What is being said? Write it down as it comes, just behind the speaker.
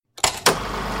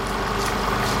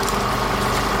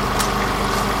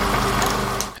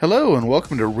Hello and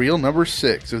welcome to Reel number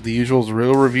 6 of the Usual's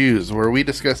Real Reviews, where we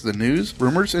discuss the news,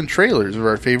 rumors, and trailers of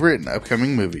our favorite and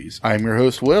upcoming movies. I'm your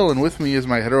host, Will, and with me is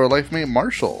my hetero life mate,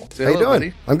 Marshall. Say hello, how you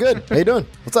doing? Buddy. I'm good. How you doing?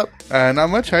 What's up?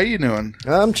 Not much. How you doing?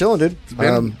 I'm chilling,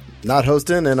 dude. Not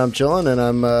hosting, and I'm chilling, and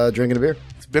I'm drinking a beer.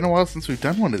 It's been a while since we've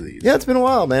done one of these. Yeah, it's been a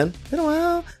while, man. Been a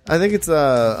while. I think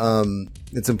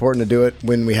it's important to do it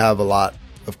when we have a lot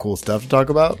of cool stuff to talk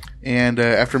about. And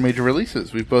after major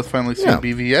releases, we've both finally seen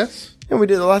BVS. And we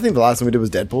did. I think the last one we did was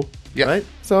Deadpool. Yeah. Right?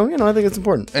 So, I think it's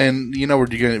important. And, we're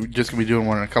just going to be doing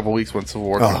one in a couple weeks when Civil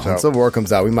War comes out. When Civil War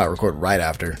comes out, we might record right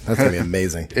after. That's going to be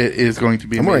amazing. It is going to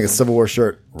be I'm wearing a Civil War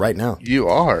shirt right now. You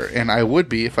are. And I would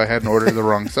be if I hadn't ordered the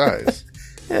wrong size.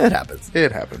 It happens.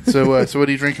 It happens. So what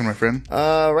are you drinking, my friend?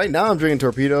 Right now I'm drinking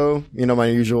Torpedo. My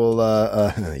usual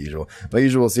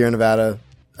Sierra Nevada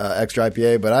extra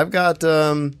IPA, but I've got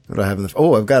what do I have in the?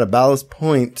 I've got a Ballast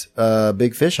Point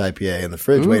Big Fish IPA in the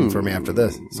fridge waiting for me after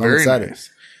this. So I'm excited. Nice.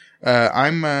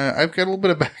 I've got a little bit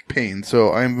of back pain,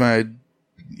 so I'm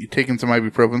taking some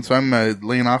ibuprofen. So I'm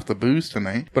laying off the booze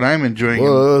tonight, but I'm enjoying.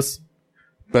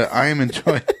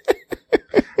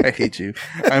 I hate you.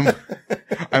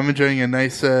 I'm enjoying a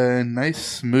nice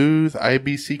smooth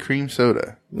IBC cream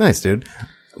soda. Nice, dude.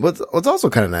 What's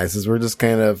also kind of nice is we're just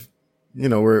kind of,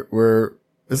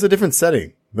 it's a different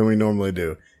setting than we normally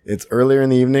do. It's earlier in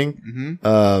the evening.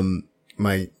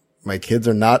 Mm-hmm. My kids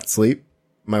are not asleep.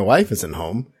 My wife isn't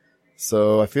home.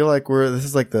 So I feel like this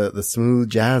is like the smooth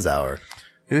jazz hour.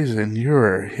 It is, and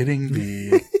you're hitting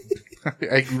the,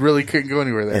 I really couldn't go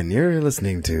anywhere there. And you're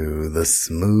listening to the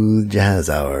smooth jazz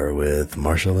hour with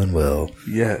Marshall and Will.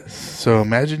 Yes. So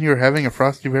imagine you're having a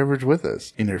frosty beverage with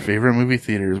us in your favorite movie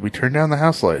theaters. We turn down the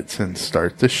house lights and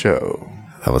start the show.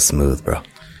 That was smooth, bro.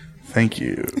 Thank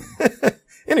you.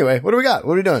 Anyway, what do we got?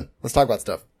 What are we doing? Let's talk about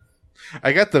stuff.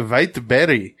 I got the White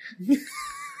Berry. I don't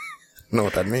know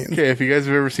what that means. Okay, if you guys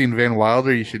have ever seen Van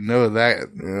Wilder, you should know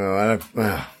that. No,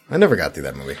 I never got through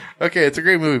that movie. Okay, it's a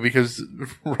great movie because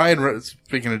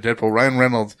speaking of Deadpool, Ryan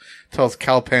Reynolds tells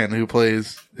Cal Penn, who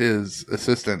plays his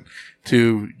assistant,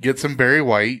 to get some Barry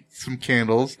White, some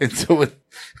candles, and so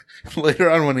later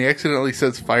on, when he accidentally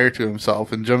sets fire to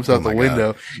himself and jumps out the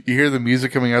window, you hear the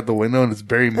music coming out the window, and it's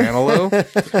Barry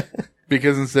Manilow.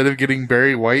 Because instead of getting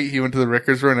Barry White, he went to the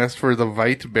record store and asked for the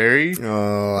White Berry.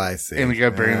 Oh, I see. And he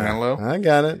got Barry Manilow. I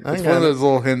got it. It's one of those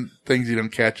little things you don't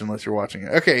catch unless you're watching it.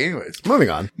 Okay, anyways. Moving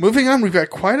on, we've got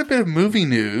quite a bit of movie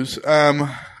news. Do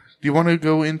you want to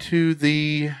go into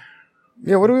the...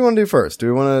 Yeah, what do we want to do first? Do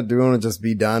we want to just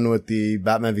be done with the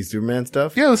Batman v Superman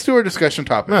stuff? Yeah, let's do our discussion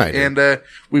topic. All right, and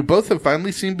we both have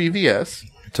finally seen BVS.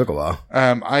 It took a while.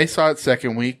 I saw it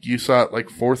second week. You saw it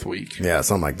like fourth week. Yeah,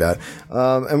 something like that.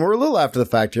 And we're a little after the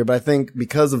fact here, but I think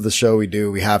because of the show we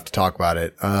do, we have to talk about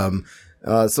it.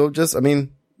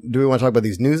 Do we want to talk about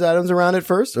these news items around it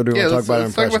first, or do we want to talk about our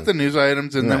impressions? Let's talk about the news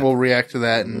items, and then we'll react to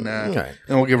that, and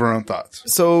we'll give our own thoughts.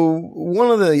 So one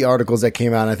of the articles that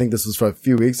came out, and I think this was from a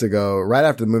few weeks ago, right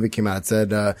after the movie came out, it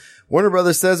said, Warner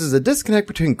Brothers says there's a disconnect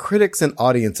between critics and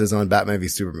audiences on Batman v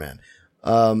Superman.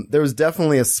 There was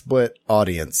definitely a split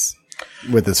audience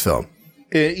with this film.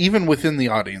 Even within the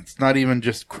audience, not even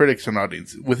just critics and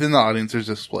audience. Within the audience, there's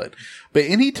a split. But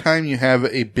anytime you have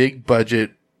a big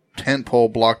budget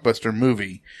tentpole blockbuster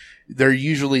movie, there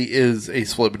usually is a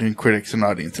split between critics and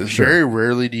audiences. Sure. Very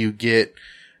rarely do you get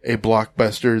a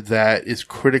blockbuster that is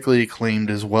critically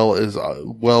acclaimed as well as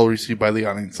well received by the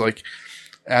audience, like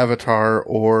Avatar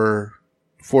or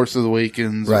Force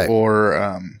Awakens, right,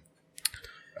 or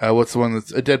what's the one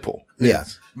that's a Deadpool? Yeah.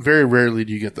 Very rarely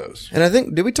do you get those. And I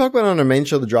think, did we talk about it on our main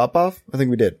show, The Drop Off? I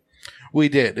think we did. We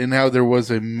did, and how there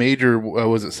was a major,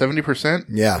 was it 70%?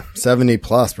 Yeah,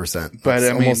 70+%. But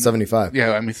almost 75.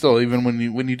 Yeah, still, even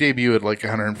when you debut at like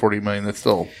 140 million, that's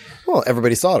still. Well,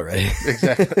 everybody saw it already.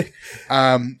 Exactly.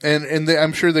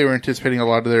 I'm sure they were anticipating a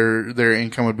lot of their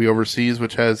income would be overseas,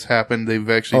 which has happened. They've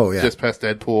actually just passed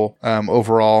Deadpool,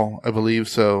 overall, I believe.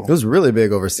 So it was really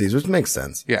big overseas, which makes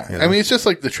sense. Yeah. It's just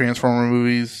like the Transformer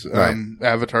movies. Right.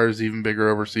 Avatar is even bigger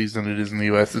overseas than it is in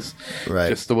the US. It's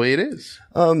just the way it is.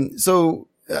 So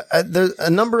there's a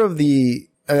number of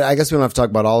I guess we don't have to talk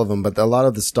about all of them, but a lot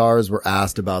of the stars were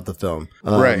asked about the film.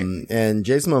 Right. And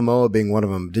Jason Momoa being one of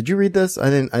them. Did you read this? I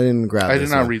didn't grab this. I did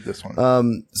not read this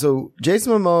one. So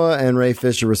Jason Momoa and Ray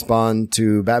Fisher respond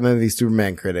to Batman v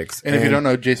Superman critics. And if you don't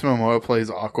know, Jason Momoa plays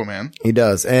Aquaman. He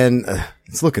does. And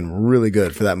it's looking really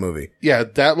good for that movie. Yeah,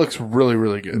 that looks really,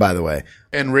 really good. By the way.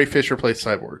 And Ray Fisher plays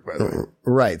Cyborg, by the way.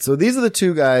 Right. So these are the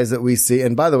two guys that we see.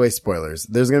 And by the way, spoilers.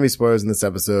 There's going to be spoilers in this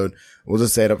episode. We'll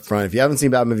just say it up front. If you haven't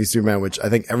seen Batman v Superman, which I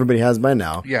think everybody has by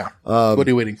now. Yeah. What are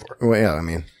you waiting for? Well,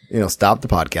 yeah, stop the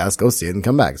podcast, go see it, and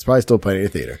come back. It's probably still playing at your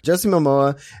theater. Jesse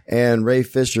Momoa and Ray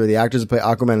Fisher, the actors who play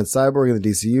Aquaman and Cyborg in the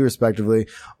DCU, respectively,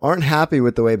 aren't happy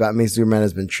with the way Batman v Superman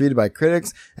has been treated by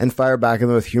critics and fire back at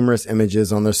them with humorous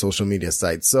images on their social media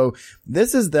sites. So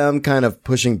this is them kind of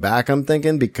pushing back, I'm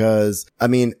thinking, because, I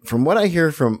mean, from what I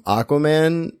hear from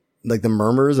Aquaman, like the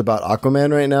murmurs about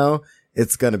Aquaman right now,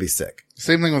 it's gonna be sick.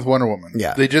 Same thing with Wonder Woman.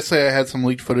 Yeah. They just say I had some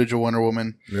leaked footage of Wonder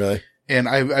Woman. Really? And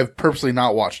I've purposely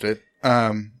not watched it.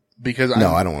 Because I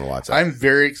don't want to watch that. I'm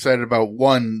very excited about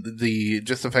the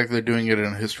fact that they're doing it in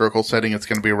a historical setting. It's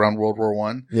going to be around World War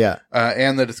I. Yeah.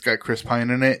 And that it's got Chris Pine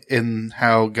in it, and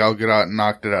how Gal Gadot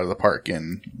knocked it out of the park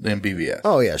in BVS.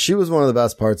 Oh yeah. She was one of the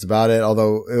best parts about it,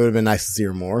 although it would have been nice to see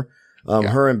her more.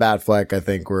 Her and Batfleck, I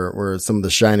think, were some of the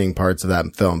shining parts of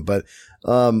that film, but,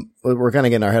 we're kind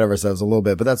of getting our head of ourselves a little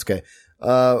bit, but that's okay.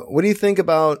 What do you think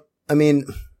about, I mean,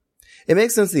 it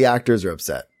makes sense the actors are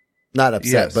upset. Not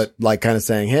upset, Yes. but like kind of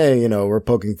saying, hey, we're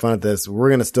poking fun at this. We're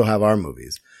going to still have our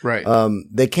movies. Right.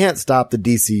 They can't stop the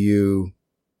DCU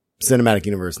cinematic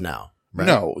universe now. Right?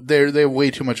 No, they have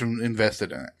way too much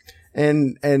invested in it.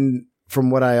 And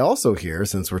from what I also hear,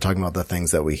 since we're talking about the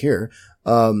things that we hear,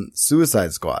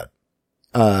 Suicide Squad,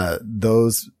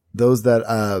 those that,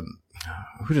 I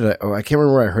can't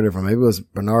remember where I heard it from. Maybe it was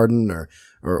Bernardin or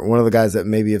one of the guys that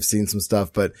maybe have seen some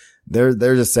stuff, but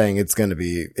they're just saying it's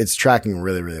tracking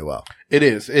really, really well. It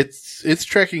is. It's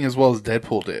tracking as well as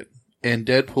Deadpool did. And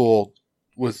Deadpool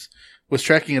was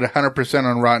tracking at 100%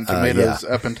 on Rotten Tomatoes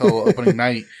up until opening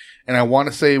night. And I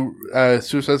want to say,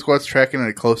 Suicide Squad's tracking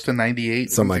at close to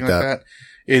 98. Something like that.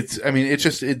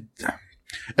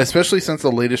 Especially since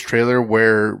the latest trailer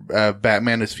where,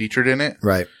 Batman is featured in it.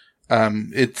 Right.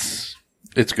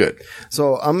 It's good.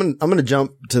 So I'm going to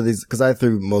jump to these because I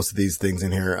threw most of these things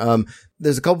in here.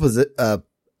 There's a couple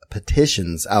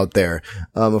petitions out there.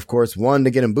 Of course, one to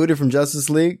get him booted from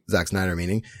Justice League, Zack Snyder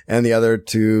meaning, and the other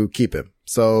to keep him.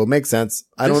 So it makes sense.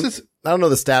 I don't know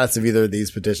the status of either of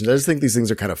these petitions. I just think these things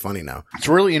are kind of funny now. It's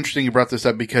really interesting you brought this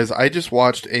up because I just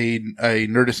watched a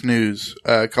Nerdist News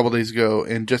a couple days ago,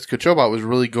 and Jessica Chobot was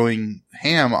really going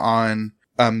ham on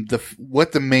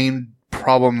what the main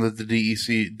problem that the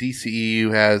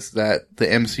DCEU has that the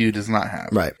MCU does not have.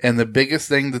 Right. And the biggest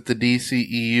thing that the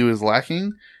DCEU is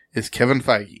lacking is Kevin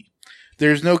Feige.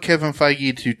 There's no Kevin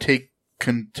Feige to take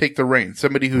the reins.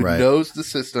 Somebody who knows the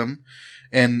system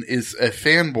and is a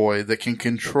fanboy that can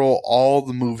control all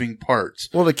the moving parts.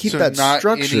 Well, to keep that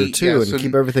structure too, and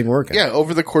keep everything working. Yeah,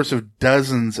 over the course of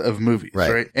dozens of movies,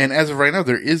 right? And as of right now,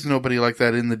 there is nobody like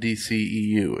that in the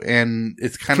DCEU, and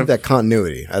it's kind of that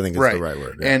continuity. I think is the right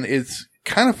word. Yeah. And it's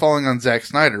kind of falling on Zack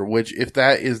Snyder, which if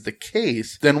that is the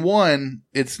case, then one,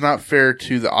 it's not fair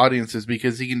to the audiences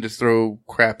because he can just throw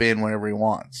crap in whenever he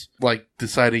wants, like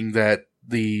deciding that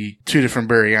the two different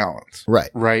Barry Allens,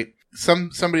 right?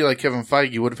 Somebody like Kevin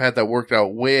Feige would have had that worked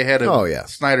out way ahead of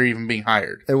Snyder even being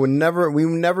hired. And we never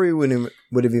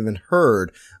would have even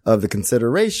heard of the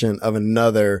consideration of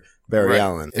another Barry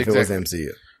Allen if it was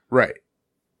MCU. Right.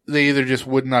 They either just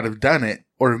would not have done it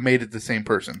or have made it the same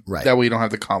person. Right. That way you don't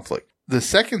have the conflict. The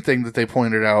second thing that they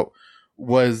pointed out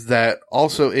was that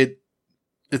also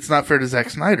it's not fair to Zack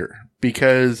Snyder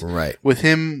because with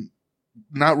him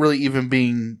not really even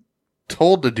being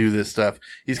told to do this stuff,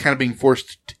 he's kind of being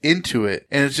forced into it,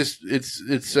 and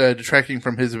it's detracting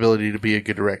from his ability to be a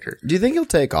good director. Do you think he'll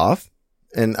take off?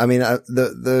 And I mean,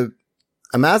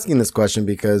 I'm asking this question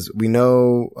because we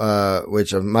know,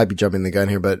 which I might be jumping the gun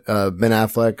here, but Ben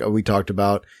Affleck, we talked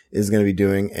about, is going to be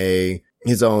doing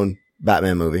his own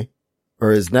Batman movie,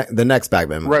 or the next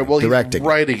Batman movie. Right. Well, directing he's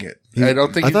writing it.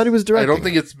 I thought he was directing. I don't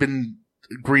think it's been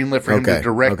greenlit for him to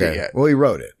direct it yet. Well, he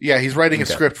wrote it. Yeah, he's writing a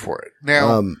script for it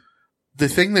now. The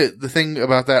thing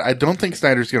about that, I don't think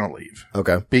Snyder's going to leave.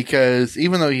 Okay. Because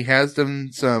even though he has done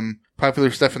some popular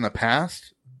stuff in the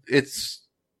past,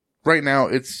 right now,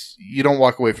 you don't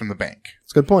walk away from the bank.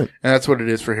 That's a good point. And that's what it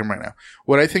is for him right now.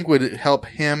 What I think would help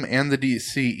him and the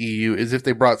DCEU is if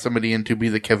they brought somebody in to be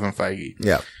the Kevin Feige.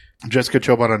 Yeah. Jessica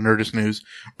Chobot on Nerdist News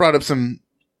brought up some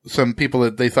people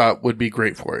that they thought would be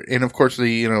great for it. And of course,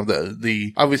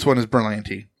 the obvious one is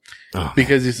Berlanti. Oh,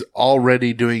 because he's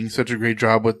already doing such a great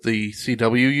job with the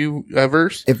CW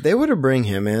verse. If they were to bring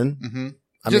him in,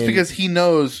 because he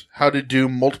knows how to do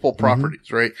multiple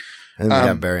properties, right? And they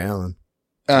have Barry Allen.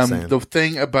 The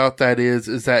thing about that is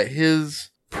that his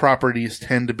properties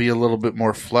tend to be a little bit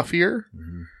more fluffier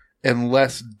and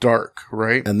less dark,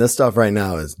 right? And this stuff right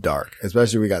now is dark,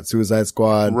 especially we got Suicide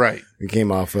Squad. Right. We came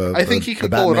off of I think he can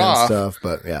pull it off. Stuff,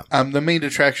 but yeah. The main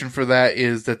detraction for that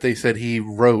is that they said he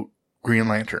wrote Green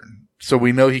Lantern. So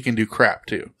we know he can do crap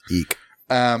too. Eek.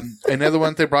 Another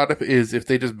one they brought up is if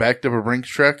they just backed up a Brinks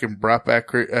truck and brought back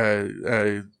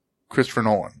Christopher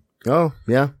Nolan. Oh,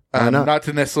 yeah. Why not? Not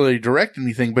to necessarily direct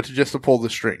anything, but to pull the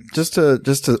strings. Just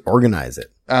to organize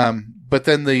it. But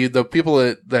then the people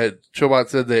that Chobot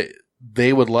said that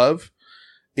they would love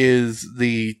is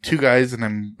the two guys,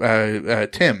 and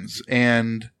Tim's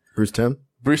and Bruce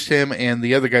Timm and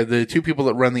the other guy, the two people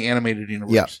that run the animated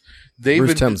universe. Yeah.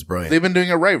 Bruce Timm's brilliant. They've been doing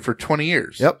it right for 20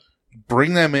 years. Yep.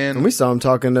 Bring them in. And we saw him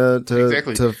talking to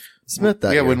exactly. to Smith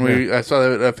that year. When I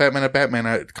saw that Fat Man at Batman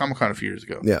at Comic-Con a few years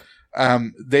ago. Yeah.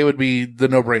 They would be the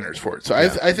no-brainers for it. So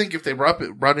I think if they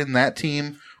brought in that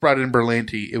team, brought in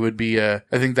Berlanti, it would be I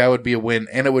think that would be a win,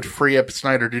 and it would free up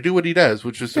Snyder to do what he does,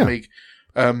 which is to make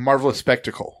a marvelous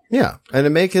spectacle. Yeah. And to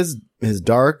make his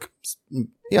dark,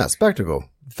 spectacle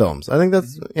films. I think I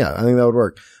think that would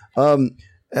work.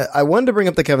 I wanted to bring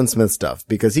up the Kevin Smith stuff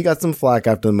because he got some flack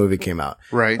after the movie came out.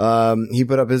 Right. He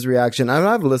put up his reaction.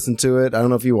 I've listened to it. I don't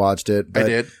know if you watched it. But I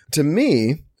did. To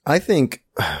me, I think,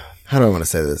 how do I want to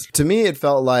say this? To me, it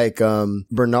felt like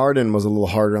Bernardin was a little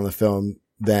harder on the film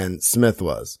than Smith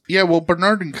was. Yeah, well,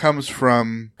 Bernardin comes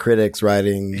from critics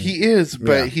writing. He is,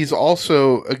 but he's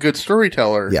also a good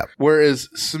storyteller. Yeah. Whereas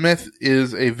Smith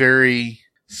is a very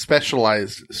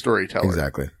specialized storyteller.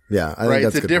 Exactly. Yeah. I think right.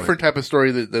 that's It's a different type of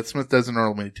story that Smith doesn't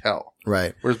normally tell.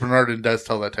 Right. Whereas Bernardin does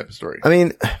tell that type of story. I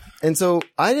mean, and so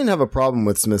I didn't have a problem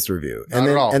with Smith's review. Not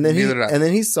at all. And then Neither did I. and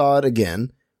then he saw it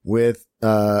again with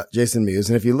Jason Mewes.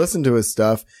 And if you listen to his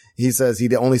stuff, he says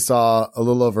he only saw a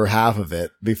little over half of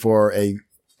it before a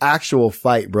actual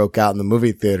fight broke out in the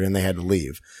movie theater and they had to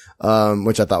leave.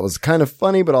 Which I thought was kind of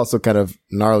funny, but also kind of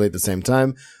gnarly at the same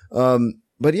time.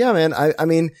 But yeah, man, I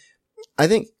mean, I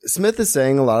think Smith is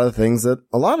saying a lot of the things that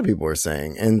a lot of people are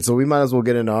saying. And so we might as well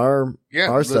get into our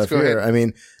stuff here. Ahead. I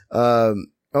mean,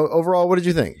 overall, what did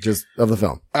you think just of the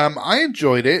film? I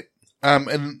enjoyed it.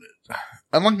 And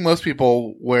unlike most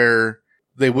people where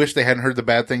they wish they hadn't heard the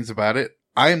bad things about it,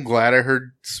 I am glad I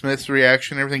heard Smith's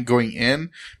reaction and everything going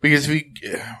in, because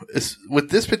with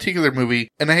this particular movie,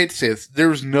 and I hate to say this, there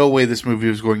was no way this movie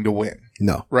was going to win.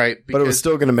 No. Right? But it was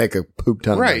still going to make a poop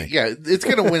ton of money. Right, yeah. It's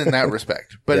going to win in that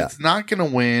respect. But it's not going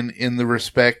to win in the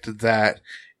respect that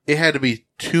it had to be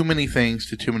too many things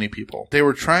to too many people. They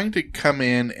were trying to come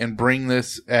in and bring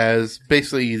this as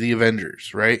basically the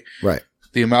Avengers, right? Right.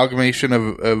 The amalgamation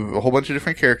of a whole bunch of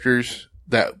different characters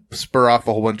that spur off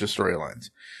a whole bunch of storylines.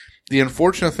 The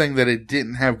unfortunate thing that it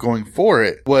didn't have going for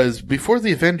it was before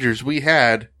the Avengers, we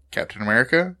had Captain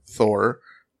America, Thor,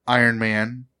 Iron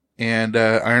Man, and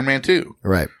Iron Man 2.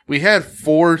 Right. We had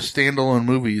 4 standalone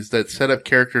movies that set up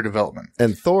character development.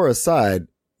 And Thor aside,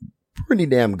 pretty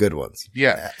damn good ones.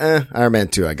 Yeah. Iron Man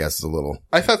 2, I guess, is a little.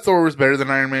 I thought Thor was better than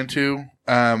Iron Man 2.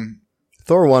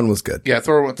 Thor 1 was good. Yeah,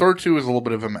 Thor 2 was a little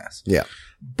bit of a mess. Yeah.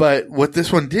 But what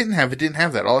this one didn't have, it didn't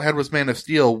have that. All it had was Man of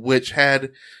Steel, which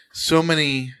had so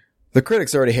many... The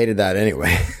critics already hated that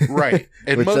anyway. Right.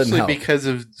 And mostly because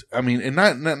of, I mean, and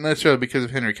not necessarily because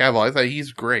of Henry Cavill. I thought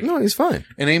he's great. No, he's fine.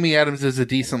 And Amy Adams is a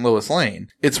decent Lois Lane.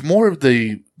 It's more of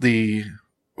the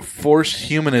forced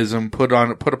humanism put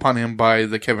upon him by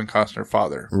the Kevin Costner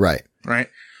father. Right. Right.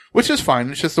 Which is fine.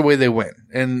 It's just the way they went.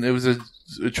 And it was a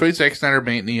choice Zack Snyder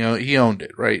made, and he owned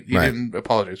it, right? He didn't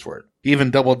apologize for it. He even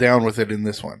doubled down with it in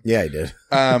this one. Yeah, he did.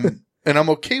 And I'm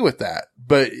okay with that.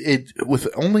 But with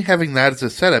only having that as a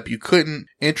setup, you couldn't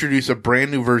introduce a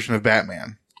brand new version of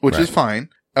Batman, which is fine.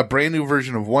 A brand new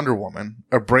version of Wonder Woman,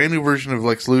 a brand new version of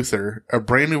Lex Luthor, a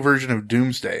brand new version of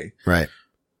Doomsday. Right.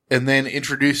 And then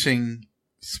introducing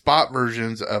spot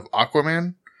versions of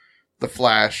Aquaman, The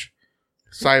Flash,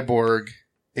 Cyborg,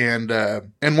 and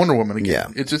Wonder Woman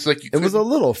again. Yeah. It's just like it was a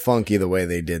little funky the way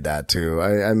they did that too.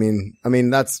 I mean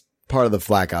that's part of the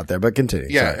flack out there, but continue.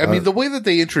 Yeah, Sorry. I mean, the way that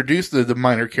they introduced the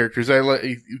minor characters,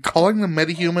 calling them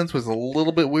metahumans was a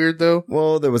little bit weird, though.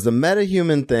 Well, there was the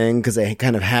metahuman thing, because they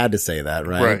kind of had to say that,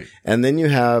 right? And then you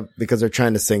have, because they're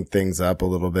trying to sync things up a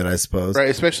little bit, I suppose. Right,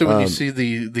 especially when you see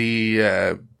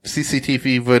the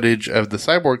CCTV footage of the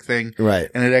cyborg thing. Right.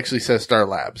 And it actually says Star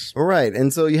Labs. Right,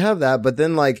 and so you have that, but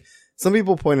then, like, some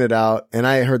people pointed out, and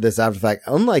I heard this after the fact,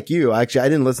 unlike you, actually, I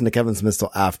didn't listen to Kevin Smith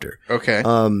till after. Okay.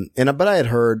 But I had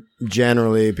heard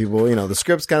generally people, the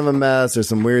script's kind of a mess. There's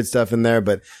some weird stuff in there,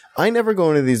 but I never go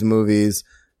into these movies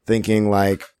thinking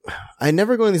with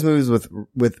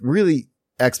really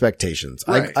expectations.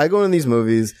 Right. I go into these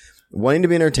movies wanting to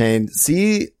be entertained,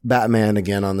 see Batman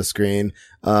again on the screen,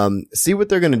 see what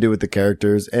they're going to do with the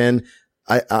characters. And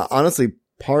I honestly,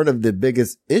 part of the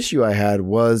biggest issue I had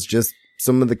was just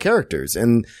some of the characters,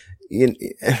 and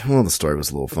the story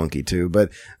was a little funky too, but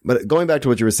going back to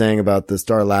what you were saying about the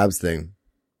Star Labs thing,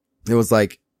 it was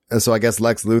like, so I guess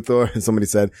Lex Luthor, somebody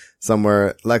said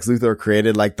somewhere, Lex Luthor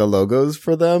created like the logos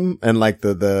for them and like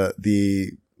because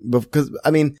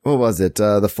I mean, what was it?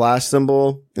 The Flash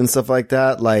symbol and stuff like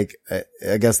that. Like,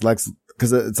 I guess Lex,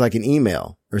 cause it's like an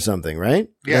email or something, right?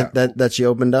 Yeah. That she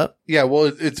opened up. Yeah. Well,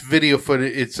 it's video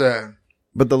footage. It's,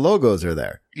 but the logos are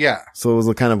there. yeah. So it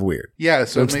was kind of weird. Yeah.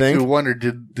 So Don't it you makes think? me wonder,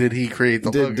 did he create the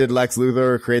logo? Did Lex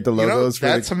Luthor create the logos for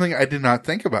that's something I did not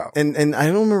think about. And I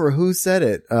don't remember who said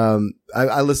it.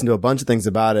 I listened to a bunch of things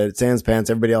about it. Sans Pants,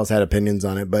 everybody else had opinions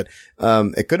on it, but,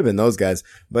 it could have been those guys.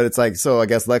 But it's like, so I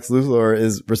guess Lex Luthor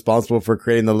is responsible for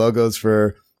creating the logos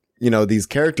for, these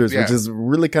characters, which is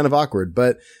really kind of awkward.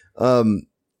 But,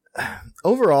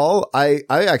 overall, I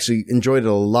actually enjoyed it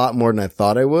a lot more than I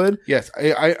thought I would. Yes.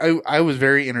 I was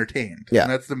very entertained. Yeah.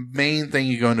 And that's the main thing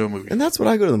you go into a movie. And that's what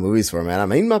I go to the movies for, man.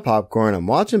 I'm eating my popcorn. I'm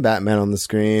watching Batman on the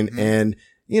screen and,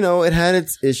 it had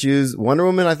its issues. Wonder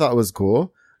Woman I thought was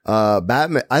cool.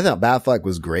 Batman, I thought Batfleck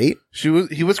was great. He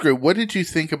was great. What did you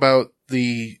think about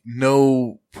the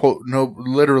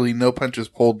literally no punches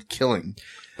pulled killing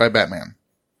by Batman?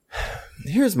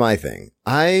 Here's my thing.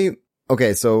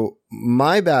 Okay, so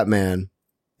my Batman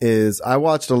is, I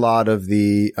watched a lot of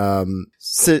the,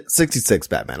 66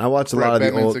 Batman. I watched a lot of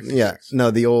Batman the old, 66.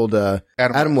 the old,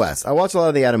 Adam West. I watched a lot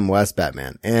of the Adam West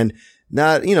Batman and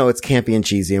not, it's campy and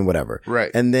cheesy and whatever.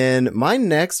 Right. And then my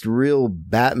next real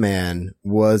Batman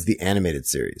was the animated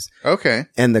series. Okay.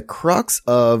 And the crux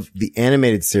of the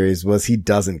animated series was he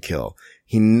doesn't kill.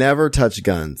 He never touched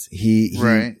guns. He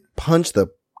punched the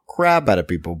crap out of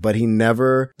people, but he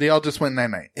never. They all just went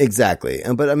night-night. Exactly.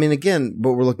 But I mean, again,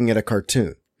 but we're looking at a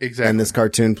cartoon. Exactly. And this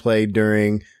cartoon played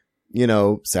during,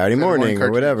 Saturday morning or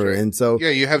whatever. Right. And so. Yeah,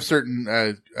 you have certain,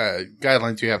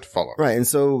 guidelines you have to follow. Right. And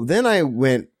so then I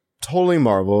went totally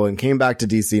Marvel and came back to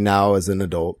DC now as an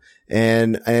adult.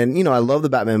 And, I love the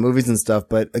Batman movies and stuff,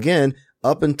 but again,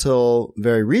 up until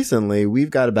very recently, we've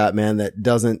got a Batman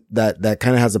that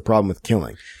kind of has a problem with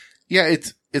killing. Yeah,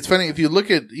 it's funny if you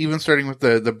look at even starting with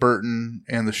the Burton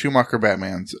and the Schumacher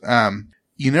Batmans,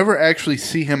 you never actually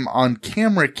see him on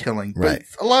camera killing. But Right.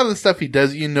 a lot of the stuff he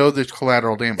does, there's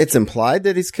collateral damage. It's implied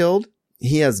that he's killed.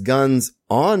 He has guns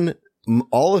on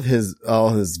all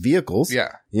his vehicles.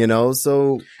 Yeah.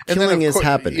 So And killing is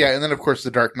happening. Yeah, and then of course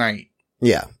the Dark Knight.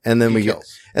 Yeah. And then He we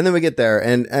kills. get there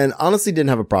and honestly didn't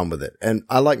have a problem with it. And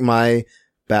I like my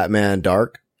Batman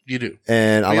dark. You do.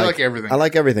 And I like everything. I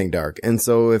like everything dark. And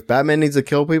so if Batman needs to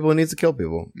kill people, he needs to kill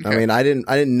people. Okay. I mean, I didn't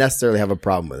necessarily have a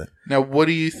problem with it. Now, what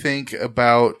do you think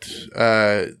about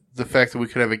the fact that we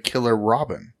could have a killer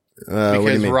Robin? What do you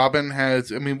Because mean? Robin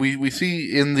has, we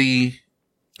see in the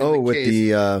with case,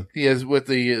 the he has with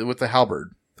the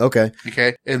halberd. okay.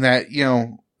 Okay, and that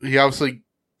he obviously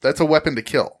that's a weapon to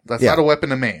kill. That's Yeah. not a weapon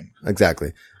to maim.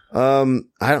 Exactly.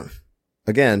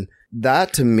 Again,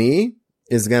 that to me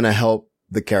is going to help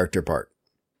the character part.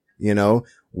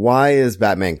 Why is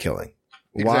Batman killing?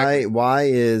 Exactly. Why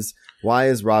is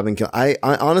Robin killing? I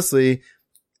honestly,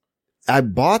 I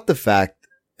bought the fact,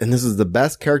 and this is the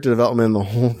best character development in the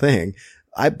whole thing.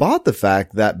 I bought the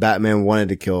fact that Batman wanted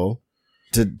to kill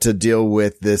to deal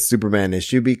with this Superman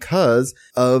issue because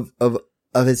of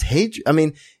his hate. I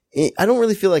mean, I don't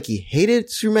really feel like he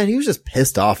hated Superman. He was just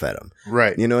pissed off at him.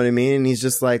 Right. You know what I mean? And he's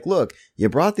just like, look, you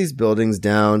brought these buildings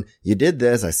down. You did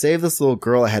this. I saved this little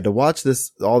girl. I had to watch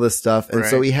all this stuff. And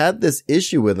so Right. he had this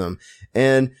issue with him.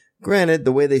 And granted,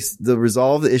 the way they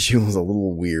resolve the issue was a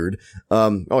little weird.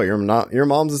 Your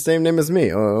mom's the same name as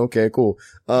me. Oh, okay, cool.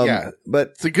 Yeah.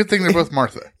 But It's a good thing they're both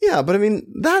Martha. yeah, but I mean,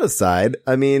 that aside,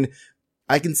 I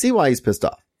can see why he's pissed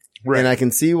off. Right. And I can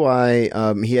see why,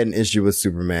 he had an issue with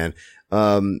Superman.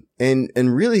 And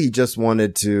really he just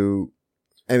wanted to,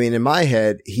 in my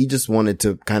head, he just wanted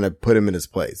to kind of put him in his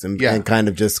place and kind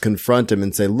of just confront him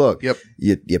and say, look, Yep.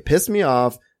 you pissed me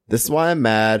off. This is why I'm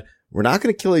mad. We're not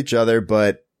going to kill each other,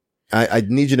 but I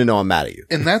need you to know I'm mad at you.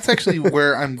 And that's actually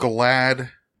where I'm glad.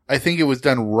 I think it was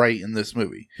done right in this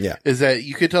movie. Yeah. Is that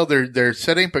you could tell they're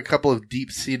setting up a couple of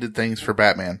deep seated things for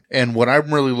Batman. And what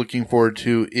I'm really looking forward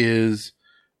to is,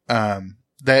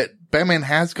 that Batman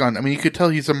has gone. You could tell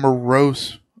he's a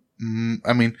morose. In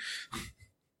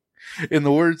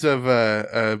the words of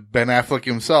Ben Affleck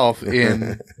himself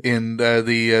in You're going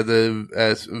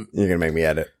to make me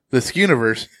edit. the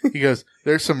Skuniverse, he goes,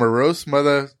 "There's some morose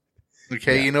mother."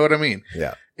 Okay, Yeah. you know what I mean?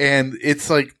 Yeah. And it's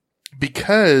like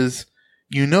because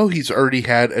he's already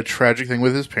had a tragic thing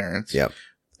with his parents. Yep.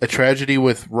 A tragedy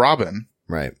with Robin.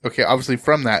 Right. Okay, obviously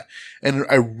from that. And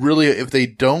I really, if they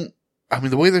don't,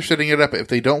 the way they're setting it up, if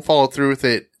they don't follow through with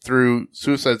it through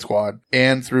Suicide Squad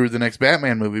and through the next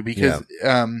Batman movie, because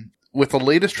with the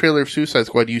latest trailer of Suicide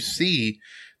Squad, you see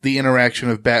the interaction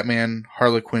of Batman,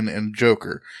 Harley Quinn, and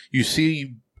Joker.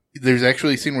 There's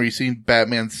actually a scene where you see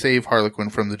Batman save Harley Quinn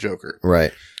from the Joker.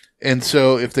 Right. And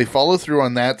so if they follow through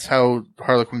on that's how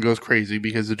Harley Quinn goes crazy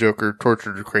because the Joker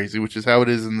tortured her crazy, which is how it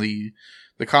is in the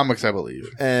comics, I believe.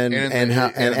 And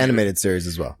animated series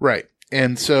as well. Right.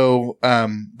 And so,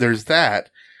 there's that.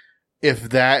 If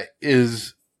that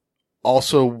is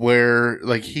also where,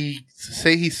 like, he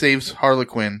saves Harley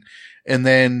Quinn, and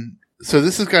then, so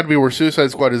this has got to be where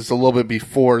Suicide Squad is a little bit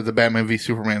before the Batman v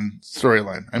Superman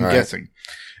storyline, I'm guessing.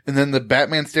 And then the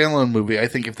Batman standalone movie, I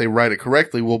think if they write it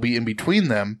correctly, will be in between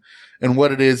them. And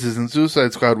what it is in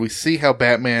Suicide Squad, we see how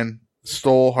Batman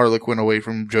stole Harley Quinn away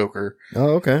from Joker.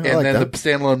 Oh, okay. And then the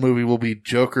standalone movie will be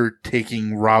Joker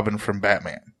taking Robin from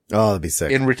Batman. Oh, that'd be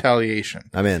sick. In retaliation.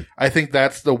 I'm in. I think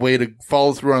that's the way to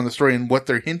follow through on the story and what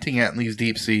they're hinting at in these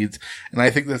deep seeds. And I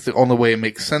think that's the only way it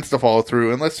makes sense to follow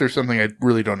through, unless there's something I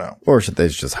really don't know. Or should they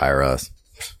just hire us?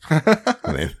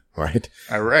 I mean, right?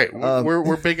 All right.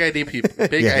 We're big idea people.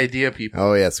 Big idea people.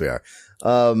 Oh, yes, we are.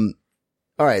 All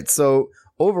right. So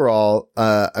overall,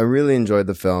 I really enjoyed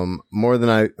the film more than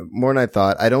I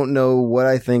thought. I don't know what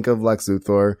I think of Lex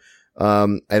Luthor.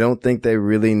 I don't think they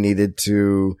really needed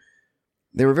to.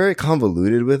 They were very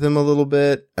convoluted with him a little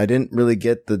bit. I didn't really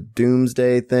get the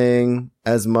Doomsday thing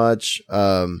as much.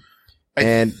 And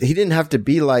he didn't have to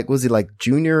be like, was he like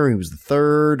junior? He was the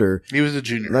third, or he was a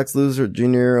junior. Lex Luthor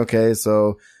Jr. Okay.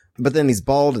 So, but then he's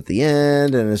bald at the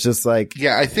end, and it's just like,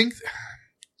 yeah, I think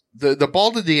the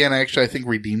bald at the end actually, I think,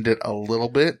 redeemed it a little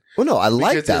bit. Well, no, I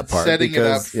like that part. Setting it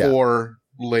up for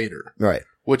later. Right.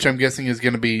 Which I'm guessing is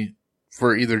going to be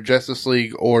for either Justice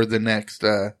League or the next,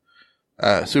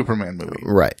 Superman movie.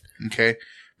 Right. Okay.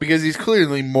 Because he's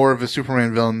clearly more of a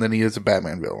Superman villain than he is a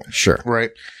Batman villain. Sure. Right.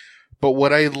 But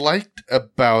what I liked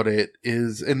about it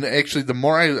is, and actually the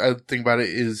more I think about it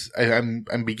is, I'm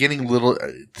beginning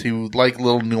to like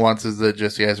little nuances that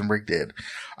Jesse Eisenberg did.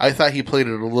 I thought he played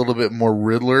it a little bit more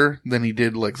Riddler than he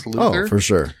did Lex Luthor. Oh, for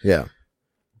sure. Yeah.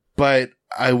 But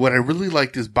what I really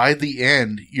liked is by the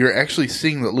end, you're actually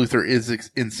seeing that Luthor is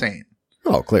insane.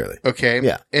 Oh, clearly. Okay.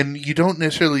 Yeah. And you don't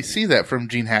necessarily see that from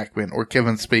Gene Hackman or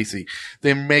Kevin Spacey.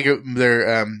 They're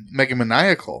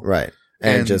megamaniacal. Right.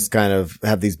 And just kind of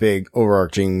have these big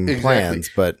overarching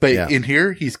plans. But yeah. In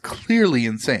here, he's clearly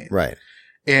insane. Right.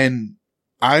 And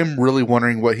I'm really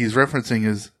wondering what he's referencing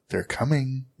is they're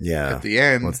coming. Yeah. At the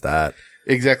end. What's that?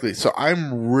 Exactly. So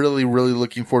I'm really, really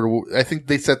looking forward to, I think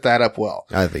they set that up well.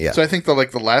 Yeah. So I think the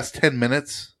last 10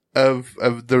 minutes of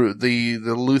the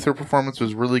Luthor performance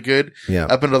was really good. Yeah.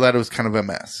 Up until that, it was kind of a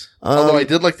mess. Although I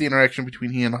did like the interaction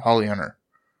between he and Holly Hunter.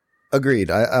 Agreed.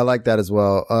 I like that as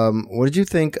well. What did you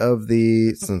think of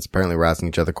since apparently we're asking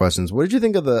each other questions, what did you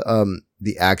think of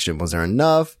the action? Was there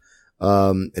enough?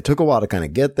 It took a while to kind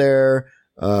of get there.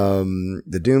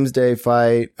 The Doomsday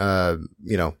fight, what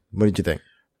did you think?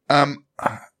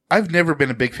 I've never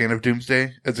been a big fan of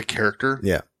Doomsday as a character.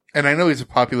 Yeah. And I know he's a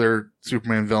popular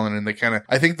Superman villain, and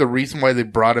I think the reason why they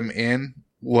brought him in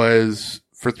was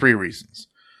for 3 reasons.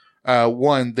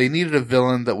 One, they needed a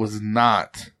villain that was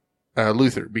not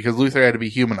Luthor, because Luthor had to be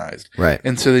humanized. Right.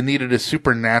 And so they needed a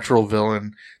supernatural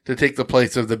villain to take the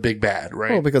place of the big bad,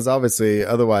 right? Well, because obviously,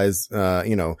 otherwise,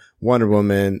 Wonder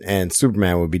Woman and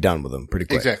Superman would be done with him pretty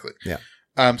quick. Exactly. Yeah.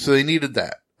 So they needed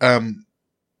that.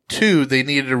 2, they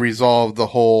needed to resolve the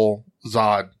whole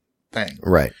Zod thing.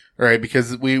 Right. Right,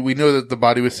 because we know that the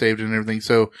body was saved and everything,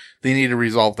 so they need to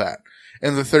resolve that.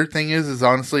 And the third thing is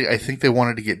honestly, I think they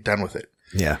wanted to get done with it.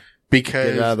 Yeah. Because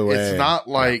get it out of the way. It's not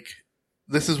like,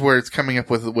 this is where it's coming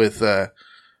up with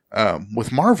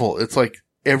Marvel. It's like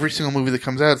every single movie that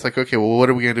comes out, it's like, okay, well, what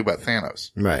are we going to do about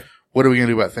Thanos? Right. What are we going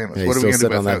to do about Thanos? Yeah, what are we going to do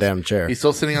about on that damn chair? He's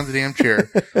still sitting on the damn chair.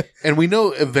 And we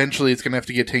know eventually it's going to have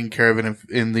to get taken care of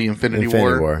in the Infinity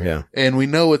War. Yeah. And we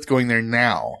know it's going there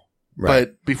now. Right.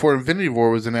 But before Infinity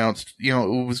War was announced, it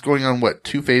was going on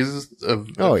 2 phases of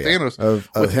Thanos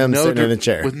of him sitting in a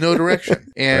chair with no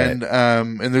direction, and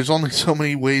and there's only so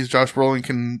many ways Josh Brolin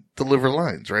can deliver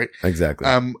lines, right? Exactly.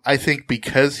 I think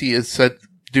because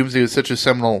Doomsday is such a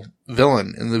seminal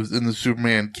villain in the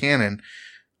Superman canon,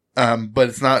 but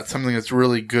it's not something that's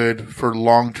really good for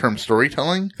long-term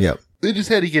storytelling. Yep. They just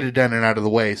had to get it done and out of the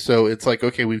way. So it's like,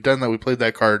 okay, we've done that. We played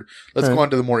that card. Let's go on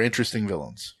to the more interesting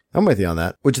villains. I'm with you on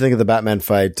that. What'd you think of the Batman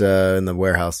fight in the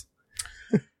warehouse?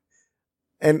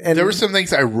 and there were some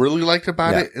things I really liked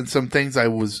about it, and some things I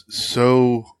was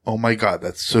so, oh my god,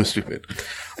 that's so stupid.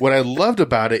 What I loved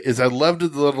about it is I loved the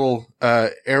little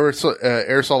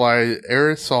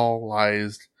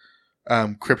aerosolized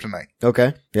kryptonite.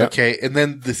 Okay. Yeah. Okay, and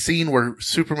then the scene where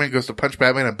Superman goes to punch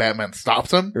Batman and Batman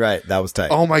stops him. Right. That was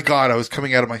tight. Oh my god, I was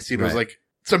coming out of my seat. I was like,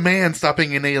 It's a man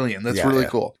stopping an alien. That's Yeah, really yeah.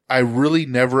 cool. I really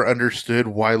never understood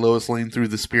why Lois Lane threw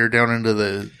the spear down into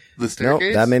the Nope,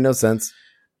 staircase. that made no sense.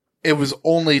 It was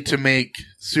only to make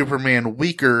Superman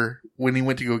weaker when he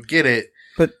went to go get it.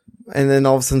 And then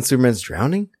all of a sudden Superman's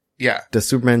drowning? Yeah. Does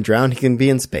Superman drown? He can be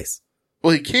in space.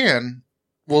 Well, he can.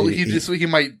 Well, He he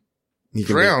might He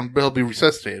can drown, but he'll be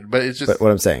resuscitated. But it's be, just, but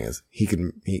what I'm saying is he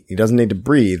doesn't need to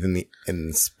breathe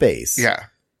in space. yeah.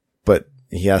 But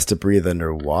he has to breathe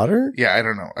underwater? Yeah, I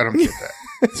don't know. I don't get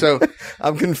that. So,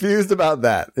 I'm confused about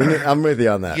that. I'm with you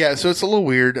on that. yeah, so it's a little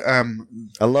weird.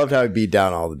 I loved how he beat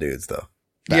down all the dudes though.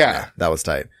 Yeah. That was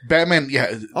tight. Batman,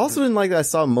 yeah. Also didn't like that I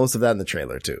saw most of that in the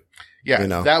trailer too. Yeah, you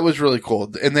know? that was really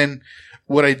cool. And then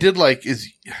what I did like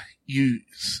is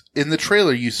in the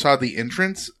trailer, you saw the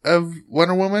entrance of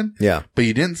Wonder Woman, Yeah. but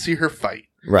you didn't see her fight.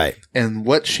 Right. And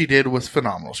what she did was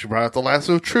phenomenal. She brought out the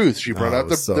lasso of truth. She brought Oh, out it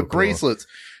was so the cool. bracelets.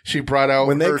 She brought out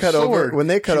When they her cut sword. over She brought and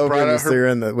out you see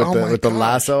her with the gosh.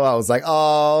 lasso, I was like,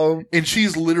 oh, And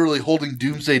she's literally holding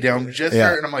Doomsday down just Yeah.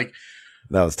 there. And I'm like,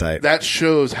 that was tight. that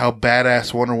shows how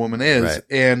badass Wonder Woman is. Right.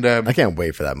 And, I can't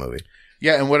wait for that movie.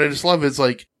 yeah, and what I just love is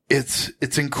like it's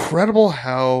incredible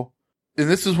how, and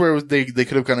this is where they could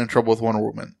have gotten in trouble with Wonder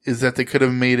Woman, is that they could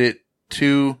have made it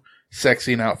too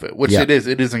sexy an outfit, which Yeah. it is.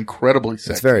 It is incredibly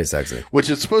sexy. It's very sexy. Which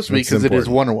it's supposed to be It's because it is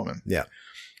important. Wonder Woman. Yeah.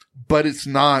 But it's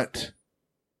not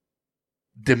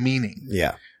demeaning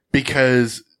Yeah.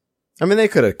 because I mean, they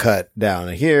could have cut down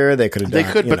here. They could have they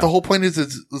done, could, you but know. the whole point is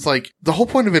it's like the whole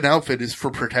point of an outfit is for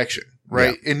protection,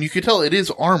 right? And you could tell it is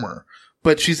armor,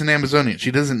 but she's an Amazonian. She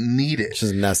doesn't need it. She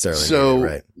doesn't necessarily So, need it,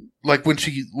 right. Like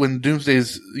when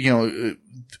Doomsday's,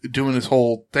 doing this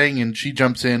whole thing and she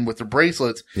jumps in with the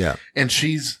bracelets Yeah. and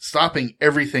she's stopping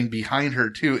everything behind her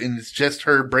too. And it's just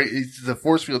her, it's the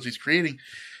force field she's creating.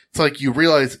 It's like you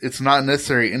realize it's not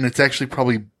necessary and it's actually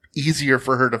probably easier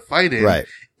for her to fight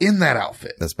in that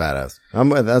outfit. That's badass.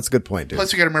 That's a good point, dude.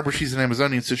 Plus you gotta remember she's an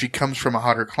Amazonian, so she comes from a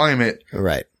hotter climate.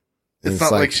 Right. And It's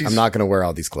not like she's, I'm not going to wear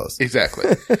all these clothes.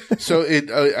 exactly. So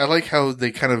I like how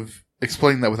they kind of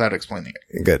explain that without explaining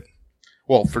it. Good.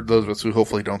 Well, for those of us who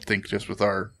hopefully don't think just with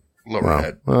our lower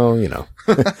head. Well,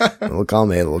 little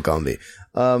column A, little column B.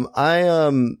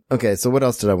 Okay. So what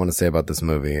else did I want to say about this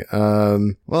movie?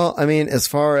 Well, I mean, as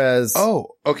far as,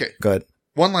 Oh, okay. good.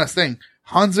 One last thing.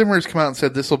 Hans Zimmer has come out and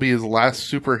said this will be his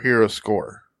last superhero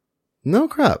score. No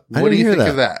crap. I What do didn't you hear think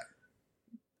of that?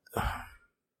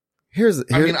 Here's,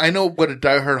 I mean, I know what a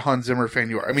diehard Hans Zimmer fan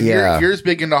you are. I mean, Yeah. you're as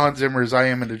big into Hans Zimmer as I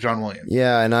am into John Williams.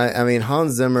 yeah. And I mean,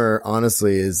 Hans Zimmer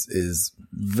honestly is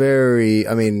very,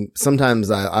 I mean,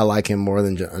 sometimes I like him more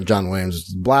than John Williams, which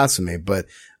is blasphemy, but,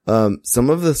 some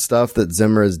of the stuff that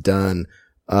Zimmer has done,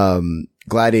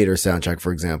 Gladiator soundtrack,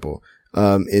 for example,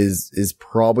 is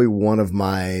probably one of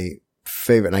my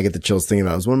favorite, and I get the chills thinking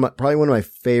about it. It was probably one of my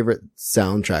favorite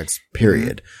soundtracks,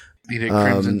 period. He did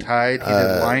Crimson Tide. He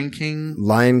did Lion King.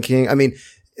 Lion King. I mean,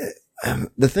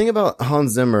 the thing about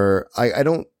Hans Zimmer,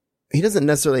 he doesn't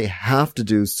necessarily have to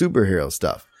do superhero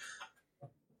stuff,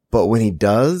 but when he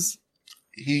does,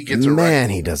 He gets it right. man,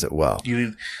 he does it well.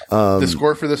 The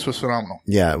score for this was phenomenal.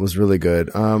 Yeah, it was really good.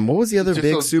 What was the other Just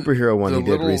big the- superhero one the he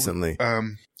did little, recently?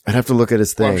 I'd have to look at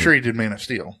his thing. Well, I'm sure he did Man of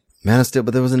Steel. Man of Steel,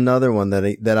 but there was another one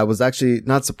that I was actually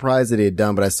not surprised that he had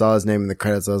done, but I saw his name in the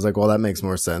credits. I was like, well, that makes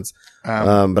more sense.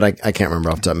 But I can't remember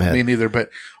off the top of my head. Me neither. But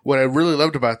what I really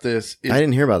loved about this is I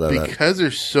didn't hear about that. because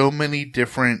there's so many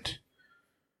different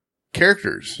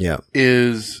characters. Yeah.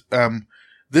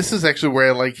 This is actually where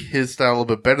I like his style a little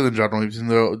bit better than John Williams, even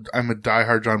though I'm a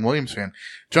diehard John Williams fan.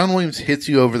 John Williams hits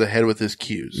you over the head with his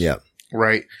cues. Yeah.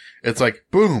 Right? It's like,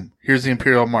 boom, here's the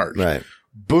Imperial March. Right.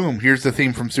 Boom, here's the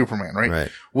theme from Superman, right?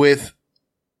 Right. With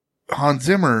Hans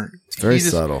Zimmer, It's very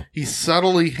subtle. He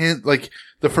subtly like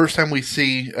the first time we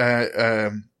see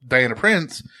Diana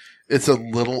Prince, it's a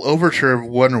little overture of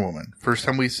Wonder Woman. First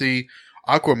time we see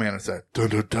Aquaman, it's that dun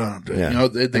dun dun. dun. Yeah.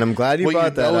 And I'm glad you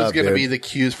brought that is up, going to dude. be the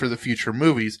cues for the future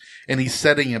movies, and he's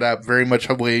setting it up very much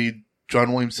the way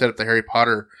John Williams set up the Harry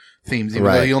Potter themes.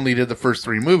 Even though he only did the first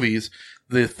 3 movies,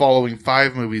 the following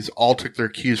 5 movies all took their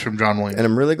cues from John Williams. And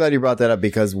I'm really glad you brought that up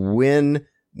because when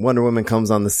Wonder Woman comes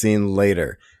on the scene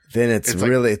later, then it's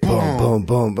really like, boom, boom,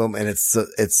 boom, boom, and it's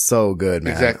so good,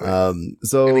 man. Exactly.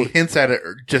 So and he hints at it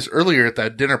just earlier at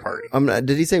that dinner party.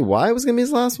 did he say why it was gonna be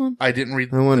his last one? I didn't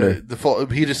read. I wonder. The full.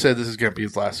 He just said this is going to be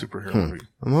his last superhero movie.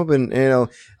 I'm hoping,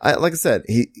 like I said,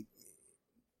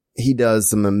 he does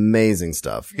some amazing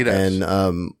stuff. He does.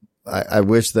 And, I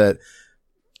wish that,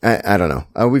 I don't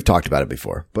know. We've talked about it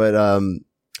before, but, all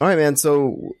right, man.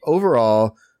 So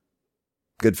overall,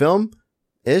 good film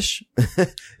ish.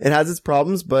 It has its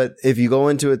problems, but if you go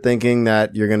into it thinking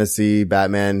that you're going to see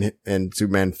Batman and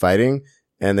Superman fighting,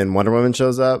 and then Wonder Woman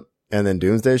shows up, and then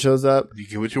Doomsday shows up. You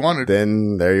get what you wanted.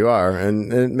 Then there you are.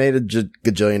 And it made a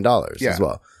gajillion dollars as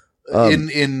well.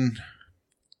 In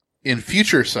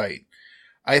future sight,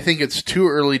 I think it's too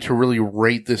early to really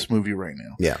rate this movie right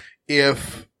now. Yeah.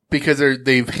 Because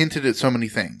they've hinted at so many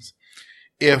things.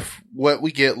 If what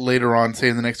we get later on, say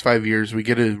in the next 5 years, we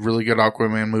get a really good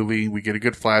Aquaman movie, we get a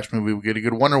good Flash movie, we get a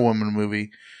good Wonder Woman movie,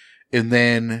 and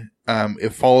then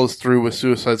it follows through with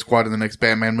Suicide Squad in the next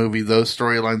Batman movie, those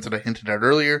storylines that I hinted at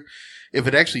earlier, if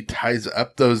it actually ties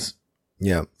up those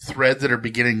threads that are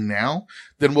beginning now,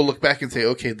 then we'll look back and say,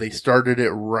 okay, they started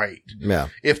it right. Yeah.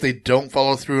 If they don't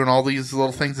follow through on all these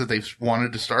little things that they've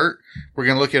wanted to start, we're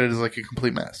going to look at it as like a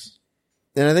complete mess.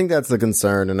 And I think that's the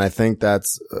concern. And I think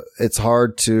it's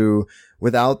hard to,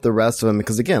 without the rest of them,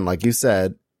 because again, like you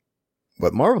said,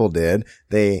 what Marvel did,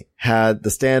 they had the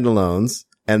standalones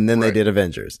and then they did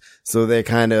Avengers. So they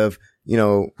kind of,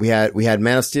 we had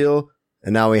Man of Steel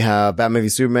and now we have Batman v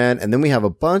Superman and then we have a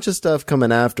bunch of stuff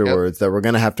coming afterwards that we're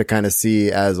going to have to kind of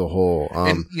see as a whole.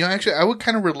 And, actually I would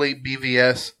kind of relate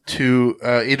BVS to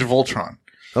Age of Ultron.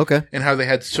 Okay. And how they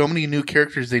had so many new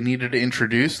characters they needed to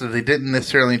introduce that they didn't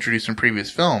necessarily introduce in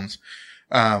previous films.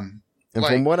 And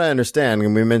from what I understand,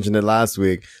 and we mentioned it last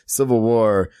week, Civil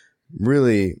War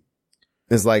really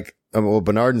is like, well,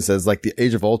 Bernardin says, like the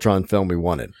Age of Ultron film we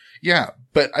wanted. Yeah.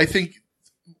 But I think,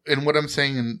 and what I'm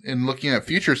saying in looking at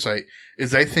future sight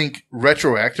is I think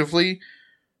retroactively,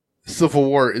 Civil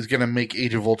War is going to make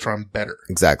Age of Ultron better.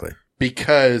 Exactly.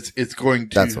 Because it's going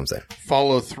to That's what I'm saying.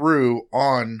 Follow through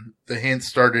on the hints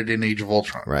started in Age of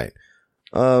Ultron. Right.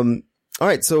 All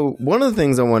right. So one of the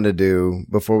things I wanted to do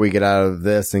before we get out of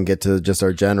this and get to just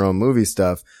our general movie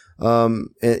stuff, and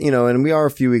we are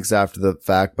a few weeks after the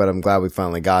fact, but I'm glad we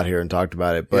finally got here and talked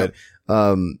about it. But,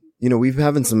 we've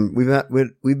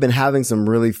been having some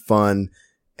really fun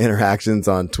interactions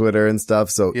on Twitter and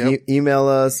stuff. So email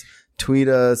us, tweet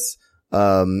us.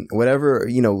 Whatever,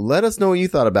 let us know what you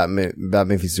thought about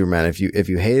Batman v Superman. If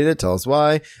you hated it, tell us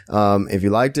why. If you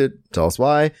liked it, tell us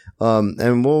why.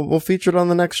 And we'll feature it on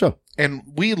the next show. And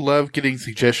we love getting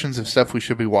suggestions of stuff we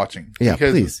should be watching. Yeah,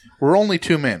 because please. We're only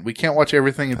two men. We can't watch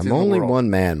everything. I'm only one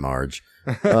man, Marge.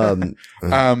 So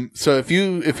if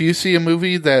you see a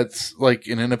movie that's like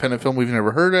an independent film we've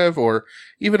never heard of, or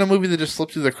even a movie that just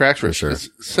slipped through the cracks, just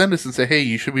send us and say, hey,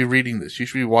 you should be reading this. You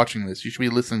should be watching this. You should be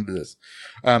listening to this.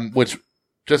 Which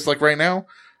just like right now,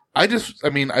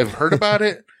 I've heard about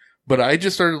it, but I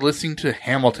just started listening to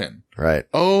Hamilton. Right.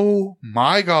 Oh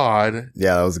my God.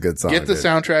 Yeah, that was a good song. Get the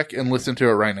soundtrack and listen to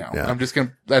it right now. Yeah.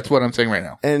 That's what I'm saying right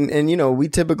now. And we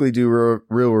typically do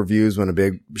real reviews when a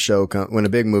big when a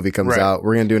big movie comes out.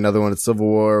 We're going to do another one at Civil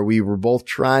War. We were both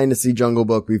trying to see Jungle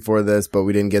Book before this, but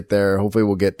we didn't get there. Hopefully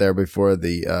we'll get there before it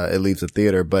leaves the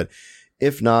theater. But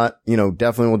if not,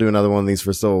 definitely we'll do another one of these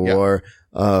for Civil War.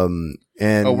 And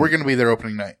we're going to be there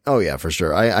opening night. Oh yeah, for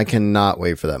sure. I cannot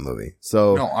wait for that movie.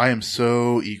 So no, I am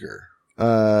so eager.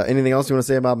 Anything else you want to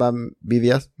say about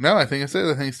BVS? No, I think that's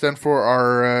it. I think it's done for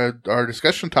our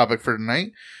discussion topic for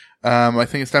tonight. I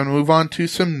think it's time to move on to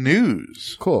some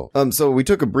news. Cool. So we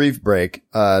took a brief break,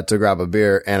 to grab a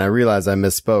beer and I realized I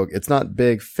misspoke. It's not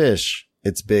Big Fish.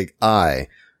 It's Big I,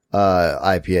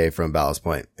 IPA from Ballast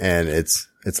Point. And it's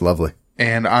lovely.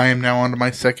 And I am now on to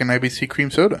my second IBC cream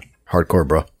soda. Hardcore,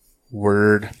 bro.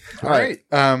 Word. All right.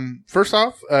 First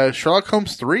off, Sherlock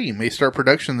Holmes 3 may start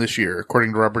production this year,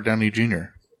 according to Robert Downey Jr.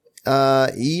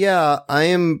 Yeah,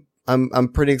 I'm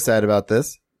pretty excited about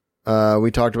this.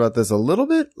 We talked about this a little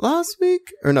bit last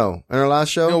week, or no, in our last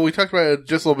show? No, we talked about it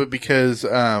just a little bit because,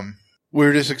 we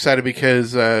were just excited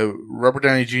because, Robert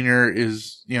Downey Jr.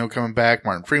 is, coming back.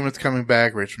 Martin Freeman's coming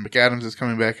back. Rachel McAdams is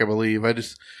coming back, I believe.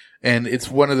 And it's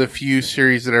one of the few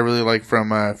series that I really like from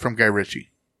Guy Ritchie.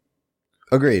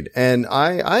 Agreed. And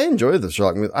I enjoy the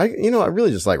Sherlock movie. I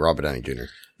really just like Robert Downey Jr.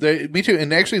 Me too.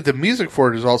 And actually the music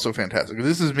for it is also fantastic.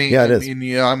 This is me. Yeah, it is.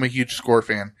 I'm a huge score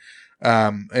fan.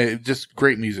 Just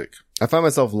great music. I find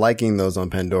myself liking those on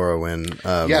Pandora when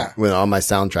on my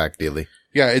soundtrack daily.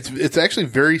 Yeah, it's actually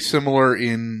very similar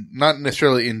in, not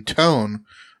necessarily in tone,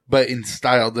 but in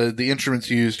style. The instruments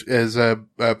used as,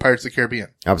 Pirates of the Caribbean.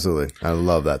 Absolutely. I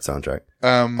love that soundtrack.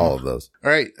 All of those.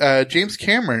 All right. James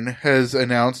Cameron has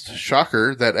announced,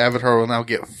 shocker, that Avatar will now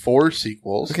get 4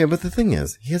 sequels. Okay, but the thing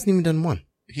is, he hasn't even done one.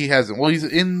 He hasn't. Well, he's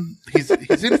in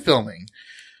filming.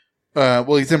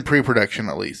 He's in pre-production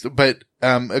at least. But,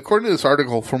 according to this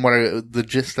article, from the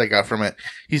gist I got from it,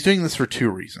 he's doing this for 2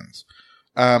 reasons.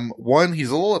 One, he's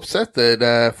a little upset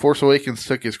that, Force Awakens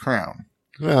took his crown.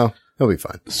 Well, he'll be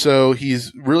fine. So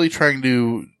he's really trying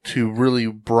to really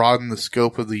broaden the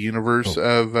scope of the universe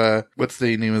of, what's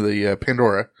the name of the,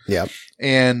 Pandora. Yeah.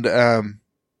 And,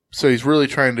 So he's really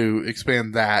trying to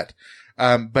expand that.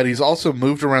 But he's also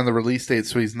moved around the release date,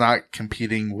 so he's not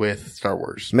competing with Star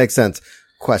Wars. Makes sense.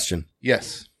 Question.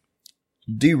 Yes.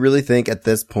 Do you really think at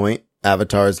this point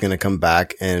Avatar is going to come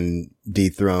back and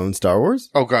dethrone Star Wars?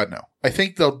 Oh, God, no. I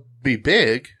think they'll be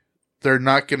big. They're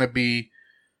not going to be...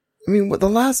 I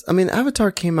mean,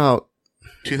 Avatar came out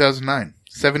 2009,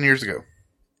 7 years ago.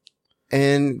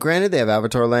 And granted, they have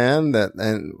Avatar Land,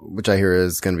 which I hear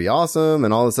is going to be awesome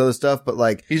and all this other stuff, but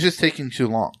like... He's just taking too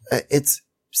long. It's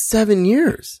 7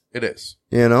 years. It is.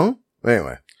 You know?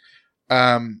 Anyway.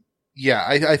 Yeah,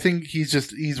 I think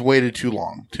he's waited too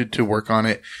long to work on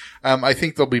it. I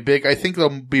think they'll be big. I think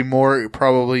they'll be more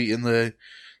probably in the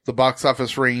box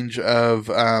office range of,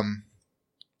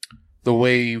 the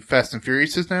way Fast and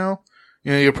Furious is now.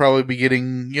 You know, you'll probably be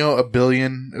getting, $1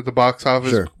 billion at the box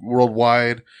office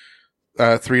worldwide,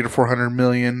 300 to 400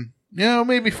 million,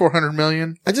 maybe 400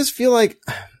 million. I just feel like,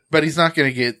 but he's not going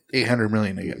to get 800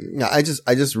 million again. Yeah, I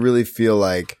just really feel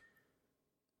like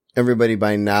everybody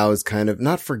by now is kind of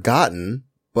not forgotten,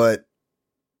 but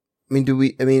had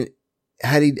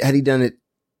he done it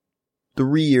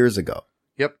 3 years ago?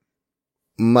 Yep.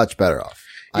 Much better off.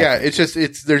 Yeah,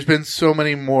 there's been so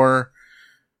many more.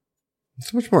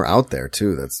 So much more out there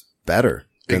too. That's better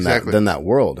than that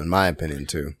world, in my opinion,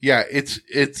 too. Yeah,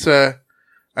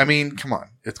 I mean, come on.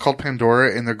 It's called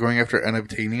Pandora and they're going after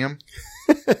unobtainium.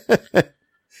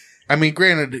 I mean,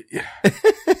 granted,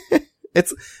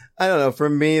 I don't know. For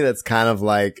me, that's kind of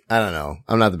like, I don't know.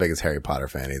 I'm not the biggest Harry Potter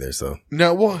fan either, so.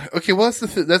 No, well, okay, well, that's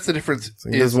the difference.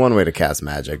 There's one way to cast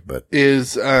magic, but.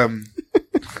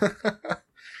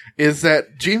 Is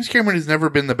that James Cameron has never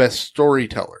been the best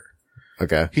storyteller.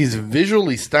 Okay. He's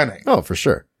visually stunning. Oh, for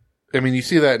sure. I mean, you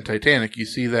see that in Titanic. You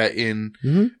see that in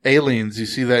Aliens. You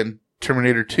see that in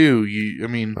Terminator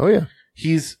 2. Oh yeah.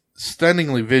 He's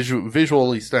stunningly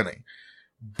visually stunning.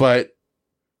 But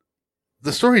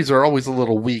the stories are always a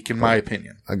little weak, in my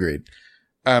opinion. Agreed.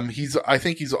 I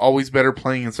think he's always better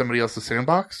playing in somebody else's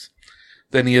sandbox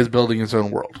than he is building his own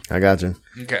world. I got you.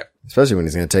 Okay. Especially when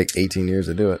he's going to take 18 years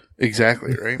to do it.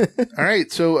 Exactly, right? All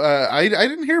right. So, I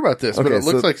didn't hear about this, but it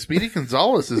looks like Speedy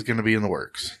Gonzalez is going to be in the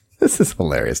works. This is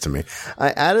hilarious to me.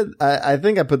 I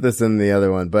think I put this in the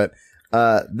other one, but,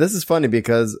 this is funny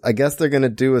because I guess they're going to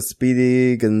do a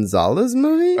Speedy Gonzalez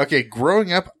movie. Okay.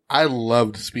 Growing up, I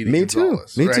loved Speedy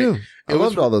Gonzalez. Me too. I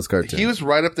loved all those cartoons. He was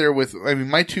right up there with,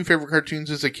 my two favorite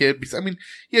cartoons as a kid.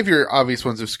 You have your obvious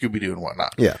ones of Scooby-Doo and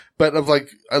whatnot. Yeah. But of like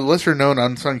a lesser known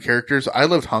unsung characters, I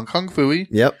loved Hong Kong Phooey.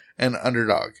 Yep. And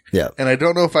Underdog. Yeah. And I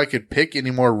don't know if I could pick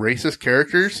any more racist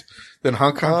characters than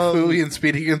Hong Kong Phooey and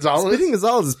Speedy Gonzalez. Speedy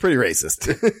Gonzalez is pretty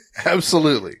racist.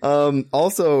 Absolutely.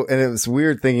 Also, and it was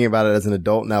weird thinking about it as an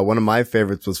adult now, one of my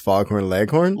favorites was Foghorn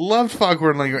Leghorn. Loved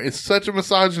Foghorn Leghorn. It's such a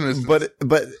misogynist. But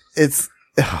it's,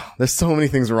 there's so many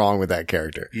things wrong with that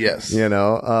character. Yes. But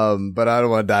I don't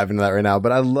want to dive into that right now.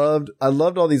 But I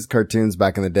loved all these cartoons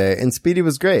back in the day, and Speedy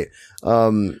was great. I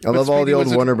love all the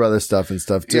old Warner Brothers stuff and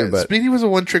stuff too. Yeah, but Speedy was a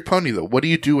one-trick pony though. What do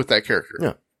you do with that character?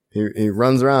 Yeah. He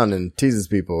runs around and teases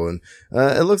people, and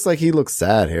it looks like he looks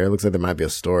sad here. It looks like there might be a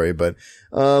story, but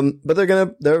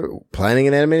they're planning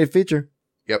an animated feature.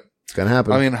 Yep. It's gonna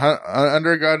happen.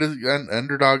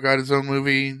 Underdog got his own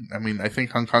movie. I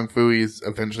think Hong Kong Phooey is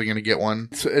eventually going to get one.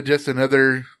 It's just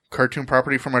another cartoon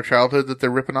property from our childhood that they're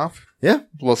ripping off. Yeah.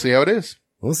 We'll see how it is.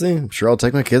 We'll see. I'm sure I'll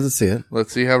take my kids to see it.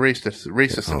 Let's see how racist it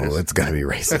is. Oh, it's gonna be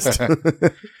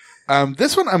racist.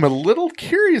 This one I'm a little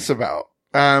curious about.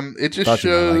 It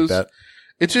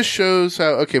just shows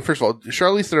how, okay, first of all,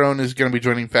 Charlize Theron is going to be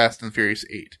joining Fast and Furious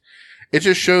 8. It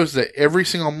just shows that every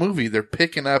single movie they're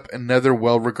picking up another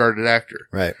well-regarded actor.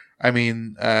 Right.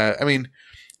 And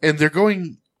they're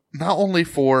going not only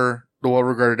for the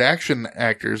well-regarded action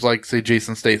actors like, say,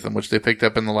 Jason Statham, which they picked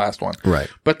up in the last one. Right.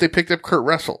 But they picked up Kurt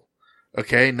Russell.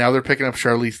 Okay. Now they're picking up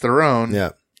Charlize Theron. Yeah.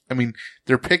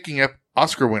 They're picking up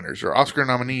Oscar winners or Oscar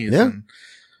nominees. Yeah.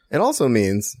 It also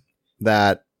means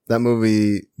that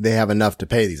movie, they have enough to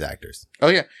pay these actors. Oh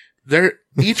yeah.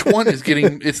 Each one is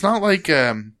getting, it's not like,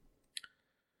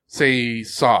 say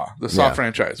Saw, the Saw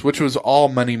franchise, which was all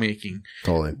money making.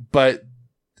 Totally. But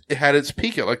it had its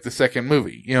peak at like the second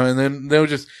movie, and then they were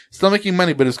just still making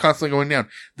money, but it's constantly going down.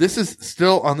 This is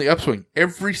still on the upswing.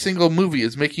 Every single movie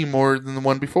is making more than the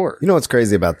one before. You know what's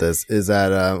crazy about this is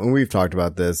that, and we've talked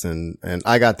about this and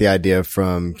I got the idea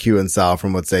from Q and Sal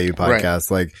from What Say You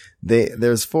podcast. Right. Like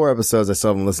there's 4 episodes I still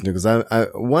haven't listened to because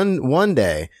one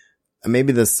day,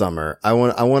 maybe this summer, I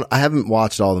haven't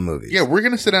watched all the movies. Yeah, we're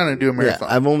going to sit down and do a marathon.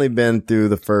 Yeah, I've only been through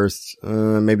the first,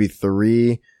 maybe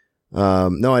 3.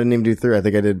 No, I didn't even do 3. I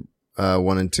think I did,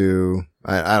 1 and 2.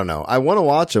 I don't know. I want to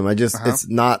watch them. It's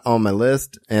not on my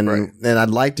list. And I'd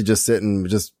like to just sit and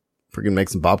just freaking make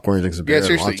some popcorn and drink some beer. Yeah,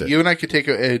 seriously. And watch it. You and I could take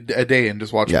a day and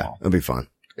just watch them all. It'd be fun.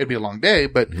 It'd be a long day,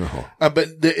 but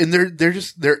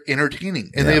they're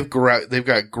entertaining, and they've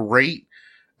got great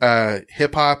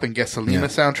hip hop and Gasolina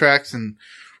soundtracks, and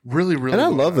really. And I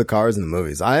love the cars in the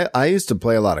movies. I used to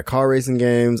play a lot of car racing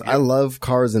games. I love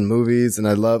cars in movies, and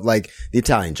I love like The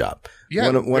Italian Job.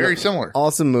 Yeah, very similar.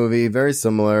 Awesome movie, very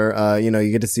similar.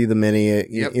 You get to see the Mini.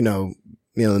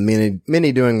 The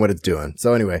Mini doing what it's doing.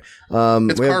 So anyway,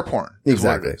 it's car porn.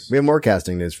 Exactly. We have more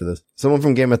casting news for this. Someone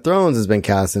from Game of Thrones has been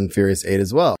cast in Furious 8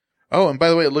 as well. Oh, and by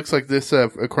the way, it looks like this,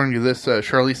 according to this,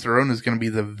 Charlize Theron is going to be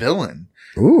the villain.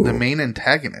 Ooh. The main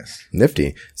antagonist.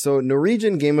 Nifty. So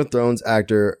Norwegian Game of Thrones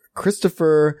actor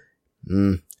Christopher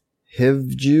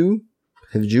Hivju?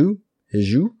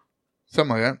 Something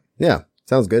like that. Yeah.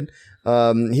 Sounds good.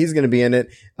 He's going to be in it.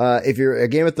 If you're a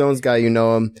Game of Thrones guy, you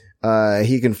know him.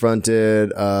 He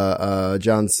confronted,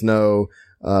 Jon Snow.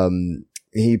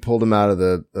 He pulled him out of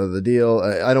the deal.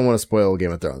 I don't want to spoil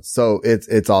Game of Thrones. So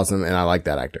it's awesome. And I like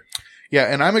that actor.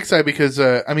 Yeah. And I'm excited because,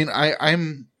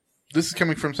 this is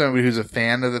coming from somebody who's a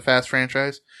fan of the Fast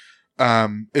franchise.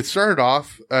 It started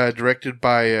off, directed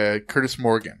by, Curtis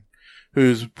Morgan,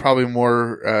 who's probably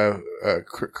more,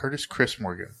 Chris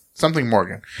Morgan, something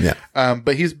Morgan. Yeah.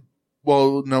 But he's,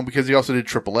 well, no, because he also did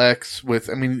Triple X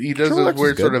he does those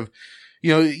weird sort of,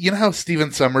 you know how Stephen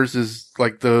Sommers is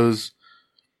like those,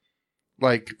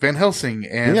 like Van Helsing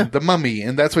and The Mummy,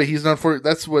 and that's what he's known for.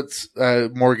 That's what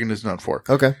Morgan is known for.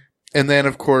 Okay. And then,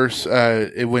 of course,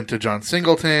 it went to John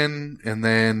Singleton, and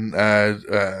then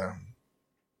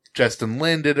Justin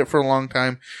Lin did it for a long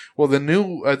time. Well,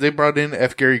 they brought in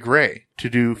F. Gary Gray to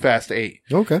do Fast 8.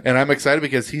 Okay. And I'm excited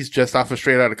because he's just off of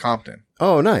Straight Outta Compton.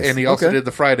 Oh, nice. And he also did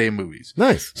the Friday movies.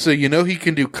 Nice. So he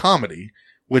can do comedy,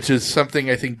 which is something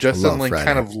I think Justin Lin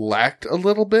kind of lacked a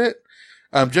little bit.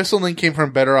 Justin Lin came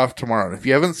from Better Off Tomorrow. And if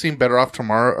you haven't seen Better Off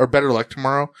Tomorrow or Better Luck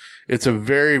Tomorrow, it's a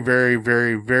very, very,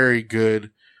 very, very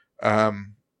good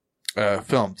film.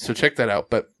 So check that out.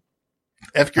 But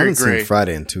F. Gary Gray. I haven't seen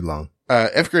Friday in too long.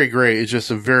 F. Gary Gray is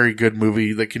just a very good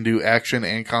movie that can do action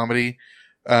and comedy,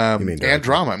 and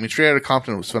drama. I mean, Straight Outta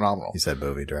Compton was phenomenal. You said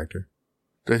movie director.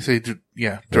 Did I say,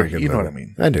 yeah, director? You know what I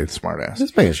mean. I do. Smart ass.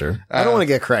 Just making sure. I don't want to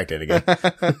get corrected again.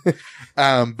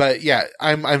 But yeah,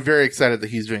 I'm very excited that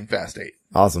he's doing Fast 8.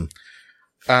 Awesome.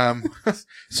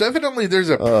 So evidently there's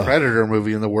a Predator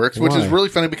movie in the works, which is really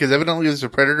funny because evidently there's a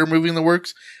Predator movie in the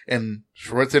works and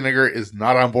Schwarzenegger is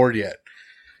not on board yet.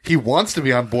 He wants to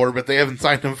be on board, but they haven't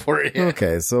signed him for it yet.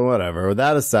 Okay, so whatever. With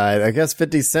that aside, I guess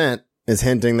 50 Cent is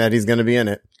hinting that he's going to be in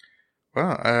it.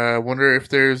 Well, I wonder if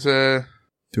there's a...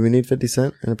 Do we need 50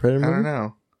 Cent in a Predator movie? I don't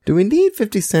know. Do we need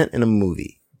 50 Cent in a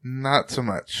movie? Not so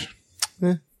much.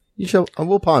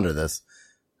 We'll ponder this.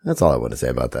 That's all I want to say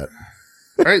about that.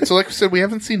 All right, so like I said, we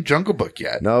haven't seen Jungle Book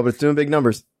yet. No, but it's doing big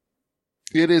numbers.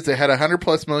 It is. It had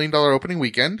 $100+ million opening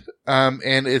weekend,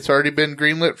 and it's already been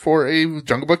greenlit for a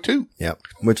Jungle Book 2. Yep,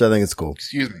 which I think is cool.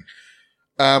 Excuse me.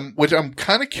 Which I'm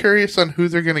kind of curious on who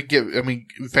they're going to give. I mean,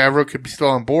 Favreau could be still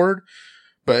on board,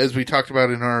 but as we talked about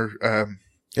in our...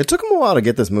 it took him a while to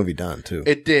get this movie done, too.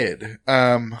 It did.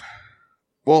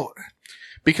 Well,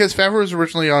 because Favreau was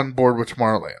originally on board with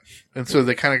Tomorrowland, and so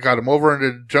they kind of got him over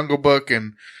into Jungle Book,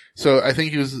 and so I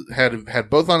think he had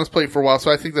both on his plate for a while, so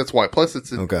I think that's why. Plus,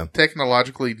 it's a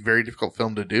technologically very difficult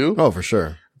film to do. Oh, for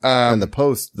sure. And the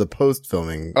post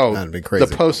filming had to be crazy.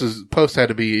 The post had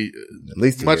to be at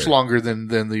least much longer than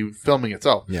the filming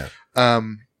itself. Yeah.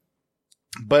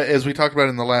 But as we talked about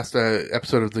in the last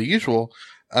episode of The Usual,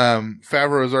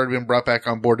 Favreau has already been brought back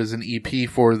on board as an EP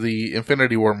for the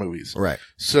Infinity War movies. Right.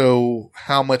 So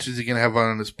how much is he going to have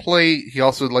on his plate? He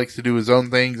also likes to do his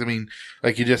own things. I mean,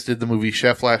 like he just did the movie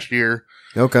Chef last year.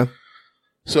 Okay.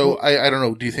 So I don't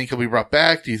know. Do you think he'll be brought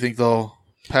back? Do you think they'll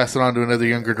pass it on to another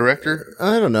younger director?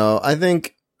 I don't know. I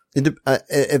think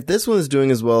if this one is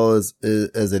doing as well as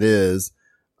it is,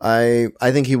 I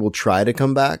think he will try to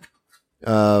come back.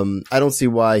 I don't see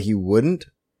why he wouldn't,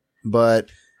 but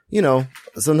you know,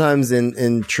 sometimes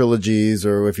in trilogies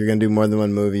or if you're going to do more than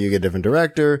one movie, you get a different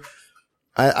director.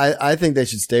 I think they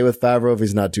should stay with Favreau if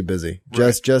he's not too busy.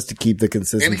 Right. Just to keep the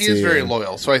consistency. And he is very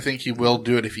loyal, so I think he will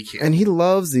do it if he can. And he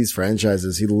loves these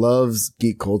franchises. He loves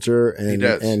geek culture and he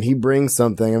does. And he brings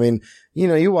something. I mean, you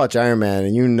know, you watch Iron Man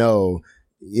and you know,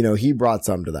 he brought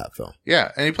something to that film.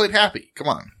 Yeah, and he played Happy. Come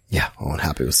on. Yeah, and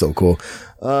Happy was so cool.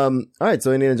 All right,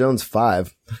 so Indiana Jones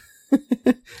 5.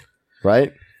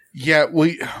 Right? Yeah,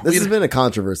 this has been a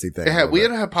controversy thing. Yeah, we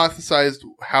had hypothesized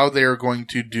how they are going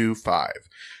to do 5.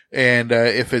 And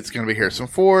if it's going to be Harrison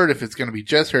Ford, if it's going to be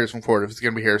just Harrison Ford, if it's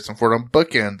going to be Harrison Ford on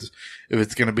bookends, if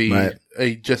it's going to be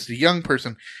just a young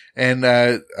person. And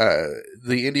the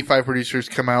Indy 5 producers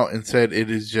come out and said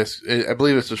it is just, I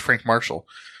believe this was Frank Marshall,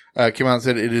 came out and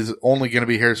said it is only going to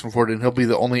be Harrison Ford, and he'll be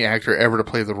the only actor ever to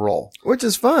play the role. Which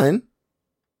is fine.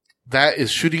 That is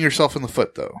shooting yourself in the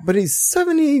foot, though. But he's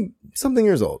 70-something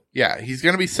years old. Yeah, he's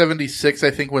going to be 76,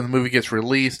 I think, when the movie gets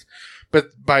released. But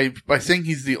by saying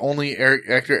he's the only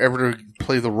actor ever to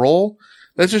play the role,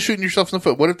 that's just shooting yourself in the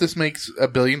foot. What if this makes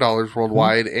 $1 billion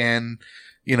worldwide and,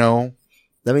 you know,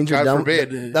 that means you're God done.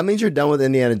 forbid. That means you're done with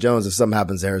Indiana Jones if something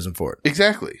happens to Harrison Ford.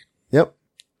 Exactly. Yep.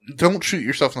 Don't shoot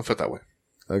yourself in the foot that way.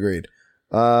 Agreed.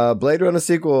 Blade Runner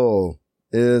sequel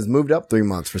is moved up 3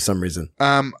 months for some reason.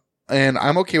 And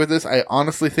I'm okay with this. I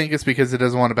honestly think it's because it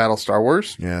doesn't want to battle Star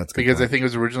Wars. Yeah, that's because I think it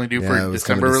was originally due for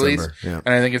December release. Yeah.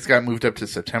 And I think it's got moved up to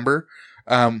September.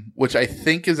 Which I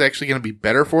think is actually going to be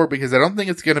better for it, because I don't think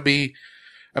it's going to be,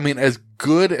 I mean, as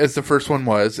good as the first one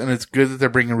was, and it's good that they're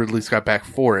bringing Ridley Scott back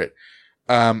for it.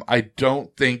 I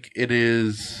don't think it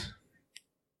has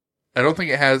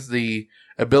the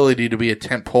ability to be a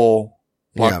tentpole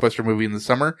blockbuster movie in the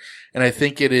summer. And I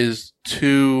think it is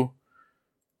too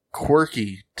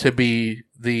quirky to be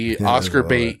the Oscar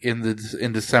bait in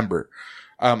December.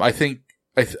 Honestly,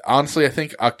 I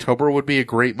think October would be a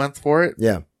great month for it.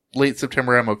 Yeah. Late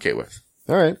September, I'm okay with.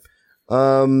 All right.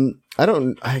 I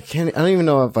don't even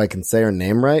know if I can say her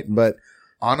name right, but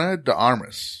Ana de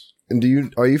Armas. And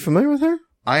are you familiar with her?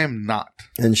 I am not.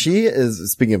 And she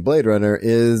is, speaking of Blade Runner,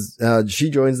 she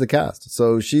joins the cast.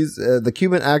 So she's, the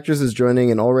Cuban actress is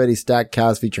joining an already stacked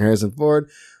cast featuring Harrison Ford,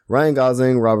 Ryan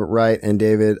Gosling, Robert Wright, and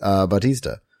David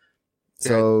Bautista.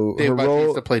 So Dave her Bautista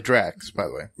role, played Drax, by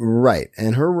the way. Right.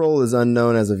 And her role is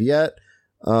unknown as of yet.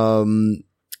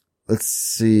 Let's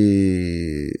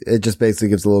see. It just basically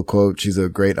gives a little quote. She's a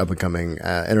great up-and-coming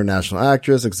international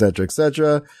actress, et cetera, et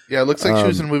cetera. Yeah, it looks like she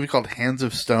was in a movie called Hands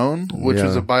of Stone, which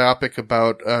was a biopic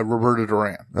about Roberto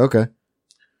Duran. Okay.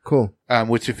 Cool.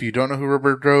 Which, if you don't know who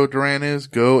Roberto Duran is,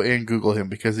 go and Google him,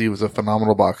 because he was a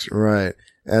phenomenal boxer. Right.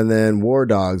 And then War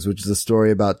Dogs, which is a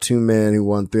story about two men who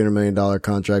won $300 million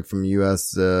contract from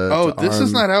U.S. This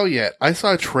is not out yet. I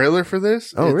saw a trailer for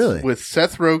this. Oh, really? With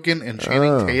Seth Rogen and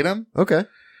Channing Tatum. Okay.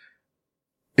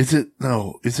 Is it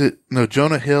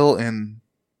Jonah Hill and...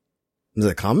 Is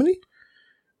it a comedy?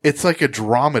 It's like a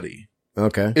dramedy.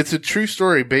 Okay. It's a true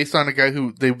story based on a guy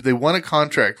who, they won a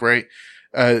contract, right?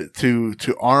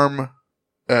 To arm,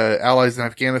 allies in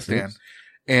Afghanistan. Oops.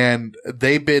 And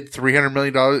they bid $300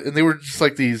 million, and they were just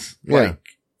like these,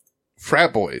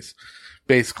 frat boys,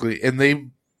 basically. And they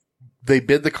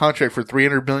bid the contract for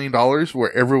 $300 million,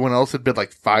 where everyone else had bid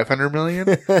like $500 million.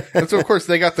 And so, of course,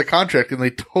 they got the contract, and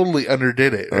they totally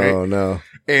underdid it, right? Oh, no.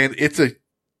 And it's a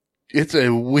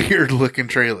weird looking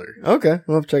trailer. Okay.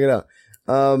 We'll have to check it out.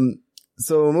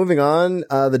 So moving on,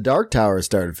 The Dark Tower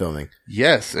started filming.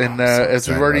 Yes. And, as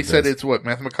we've already said, it's what?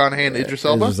 Matthew McConaughey and Idris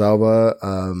Elba? Idris Elba.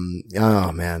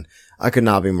 Oh man. I could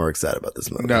not be more excited about this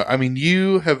movie. No, I mean,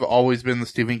 you have always been the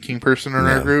Stephen King person in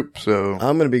our group, so.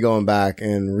 I'm going to be going back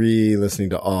and re-listening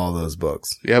to all those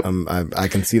books. Yep. I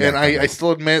can see that. And I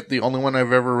still admit the only one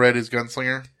I've ever read is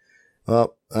Gunslinger.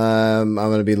 Well, I'm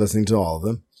going to be listening to all of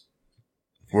them.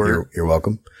 You're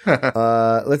welcome.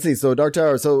 Let's see. So Dark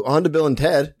Tower. So on to Bill and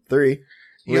Ted 3.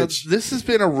 This has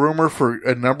been a rumor for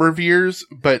a number of years,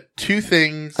 but two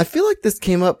things. I feel like this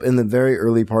came up in the very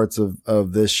early parts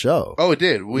of this show. Oh, it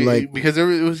did. Because it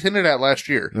was hinted at last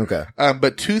year. Okay.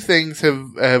 But two things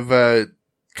have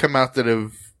come out that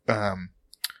have,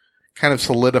 kind of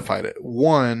solidified it.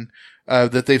 One,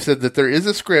 that they've said that there is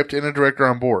a script and a director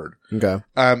on board. Okay.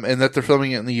 And that they're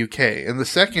filming it in the UK. And the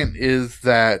second is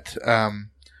that,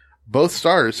 both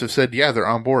stars have said, yeah, they're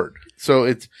on board. So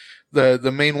it's,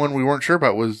 the main one we weren't sure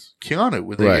about was Keanu.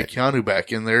 Would they get Keanu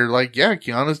back? And they're like, yeah,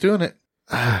 Keanu's doing it.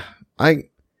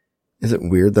 Is it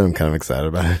weird that I'm kind of excited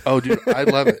about it? Oh, dude, I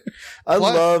love it. I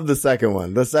love the second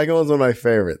one. The second one's one of my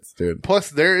favorites, dude. Plus,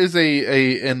 there is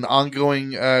an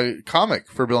ongoing, comic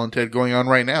for Bill and Ted going on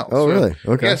right now. Oh, so, really?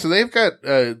 Okay. Yeah, so they've got,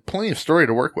 plenty of story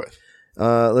to work with.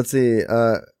 Let's see.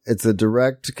 It's a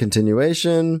direct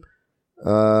continuation.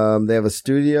 They have a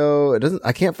studio.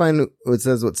 I can't find, it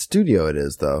says what studio it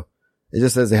is though. It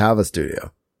just says they have a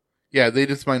studio. Yeah, they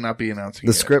just might not be announcing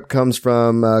the script comes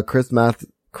from Chris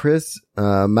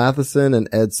Matheson and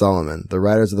Ed Solomon, the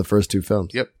writers of the first two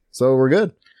films. Yep. So we're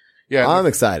good. Yeah, I'm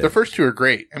excited. The first two are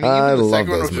great. I mean, even the second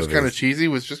one was just kind of cheesy,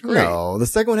 was just great. No, the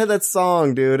second one had that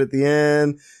song, dude, at the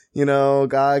end. You know,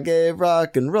 God gave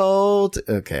rock and roll.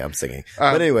 Okay, I'm singing.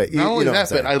 But anyway, not only that,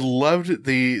 but I loved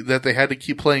that they had to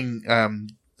keep playing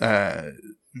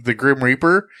the Grim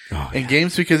Reaper Oh, in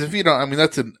games, because if you don't, I mean,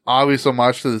 that's an obvious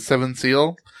homage to the Seventh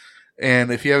Seal.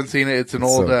 And if you haven't seen it, it's an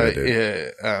old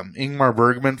Ingmar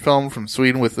Bergman film from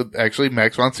Sweden with actually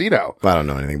Max von Sydow. I don't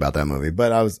know anything about that movie,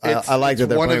 but I like that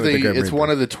they're playing with the Grim It's Reaper. one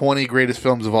of the 20 greatest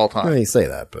films of all time. Well, you say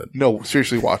that, but No,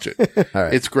 seriously, watch it. all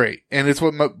right, It's great, and it's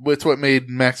what made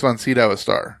Max von Sydow a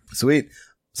star. sweet.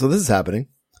 So this is happening.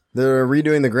 They're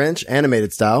redoing the Grinch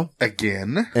animated style,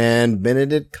 Again, and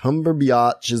Benedict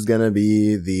Cumberbatch is gonna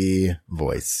be the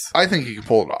voice. I think he can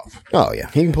pull it off. Oh yeah,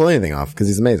 he can pull anything off because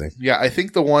he's amazing. Yeah, I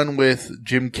think the one with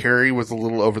Jim Carrey was a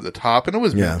little over the top, and it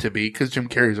was Yeah. meant to be because Jim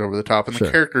Carrey's over the top and Sure.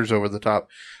 the character's over the top.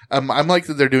 I'm like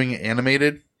that they're doing it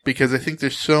animated because I think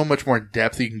there's so much more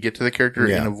depth you can get to the character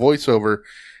Yeah. in a voiceover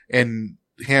and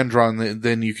hand drawn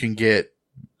than you can get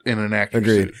in an acting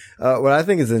Agreed. suit. What I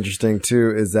think is interesting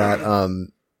too is that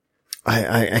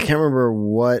I can't remember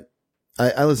what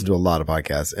I listened to a lot of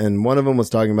podcasts, and one of them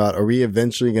was talking about, are we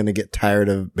eventually going to get tired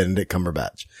of Benedict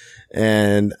Cumberbatch?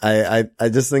 And I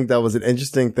just think that was an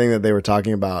interesting thing that they were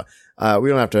talking about. We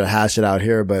don't have to hash it out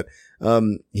here, but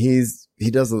he's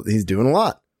doing a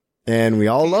lot, and we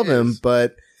all love him,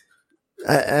 but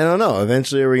I don't know.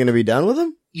 Eventually, are we going to be done with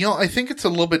him? You know, I think it's a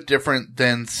little bit different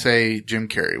than, say, Jim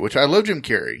Carrey, which I love Jim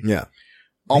Carrey. Yeah.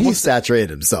 He Almost, saturated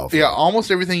himself. yeah,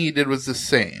 almost everything he did was the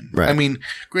same. Right. I mean,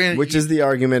 granted, Which is the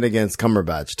argument against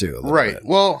Cumberbatch too. a little right. bit.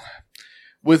 Well,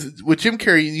 with Jim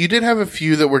Carrey, you did have a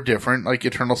few that were different, like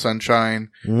Eternal Sunshine,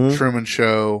 Mhm. Truman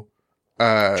Show,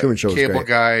 Truman Show was Cable great.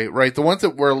 Guy, right? The ones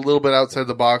that were a little bit outside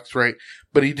the box, right?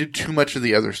 But he did too much of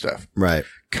the other stuff. Right.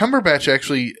 Cumberbatch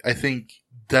actually, I think,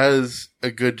 does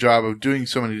a good job of doing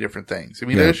so many different things. I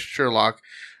mean, Yeah. there's Sherlock.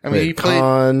 I mean, he played.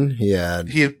 Khan, he had.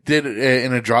 He did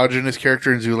an androgynous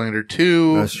character in Zoolander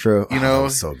 2. That's true. You Oh, know, that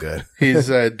was so good. he's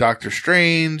Doctor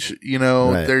Strange. You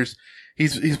know, Right.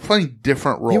 he's playing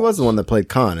different roles. He was the one that played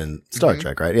Khan in Star Mhm.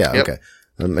 Trek, right? Yeah. Yep. Okay.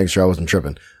 I'll make sure I wasn't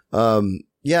tripping.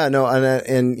 Yeah, no,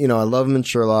 and you know, I love him in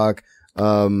Sherlock.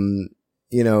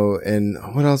 You know, and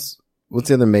what else? What's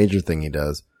the other major thing he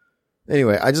does?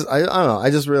 Anyway, I don't know.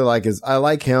 I just really I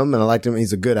like him and I liked him.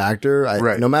 He's a good actor.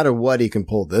 Right. No matter what, he can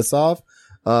pull this off.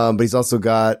 But he's also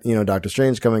got, you know, Doctor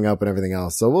Strange coming up and everything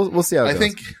else. So we'll see how it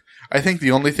goes. I think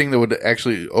the only thing that would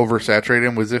actually oversaturate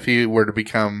him was if he were to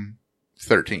become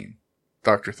 13,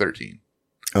 Dr. 13.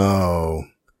 Oh,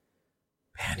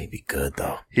 man, he'd be good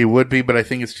though. He would be, but I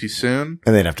think it's too soon.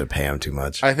 And they'd have to pay him too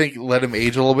much. I think let him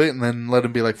age a little bit and then let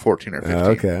him be like 14 or 15.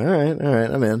 Okay. All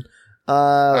right. I'm in.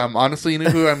 Honestly, you know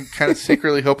who I'm kind of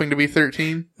secretly hoping to be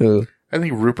 13? Who? I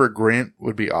think Rupert Grint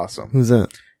would be awesome. Who's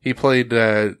that? He played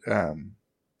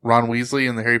Ron Weasley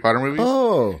in the Harry Potter movies.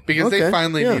 Oh, Because they okay.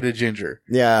 finally Yeah. need a ginger.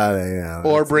 Yeah.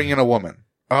 Or bring in a woman.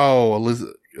 Oh,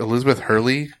 Elizabeth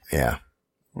Hurley. Yeah.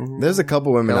 There's a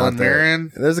couple women Helen out there.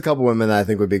 Mirren. There's a couple women that I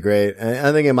think would be great. And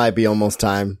I think it might be almost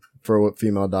time for a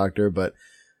female doctor, but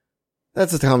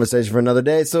that's a conversation for another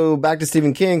day. So back to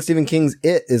Stephen King. Stephen King's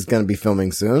It is going to be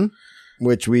filming soon,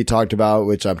 which we talked about,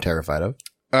 which I'm terrified of.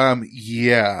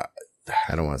 Yeah.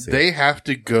 I don't want to see it. They have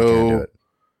to I can't do go. it.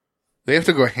 They have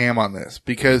to go ham on this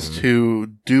because to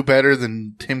do better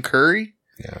than Tim Curry,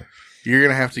 Yeah. you're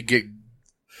gonna have to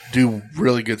do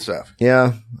really good stuff.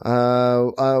 Yeah.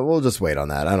 We'll just wait on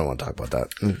that. I don't want to talk about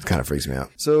that. It kind of freaks me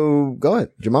out. So go ahead.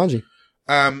 Jumanji.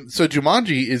 So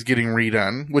Jumanji is getting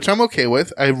redone, which I'm okay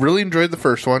with. I really enjoyed the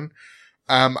first one.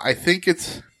 I think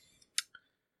it's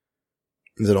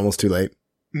Is it almost too late?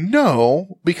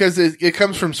 no, because it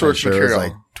comes from source I'm sure material. It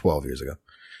was like 12 years ago.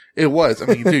 It was. I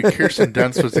mean, dude, Kirsten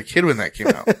Dunst was a kid when that came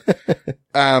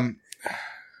out.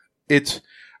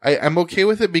 I'm okay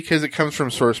with it because it comes from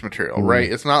source material, Mhm.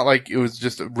 right? It's not like it was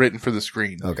just written for the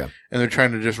screen Okay. and they're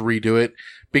trying to just redo it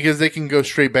because they can go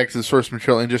straight back to the source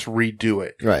material and just redo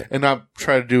it Right. and not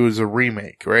try to do it as a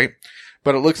remake, right?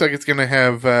 But it looks like it's going to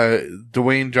have,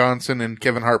 Dwayne Johnson and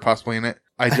Kevin Hart possibly in it.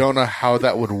 I don't know how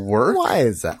that would work. Why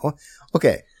is that? Well,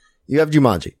 okay. You have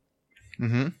Jumanji.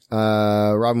 Mm-hmm.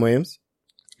 Robin Williams.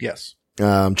 Yes.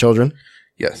 Children.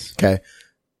 Yes. Okay.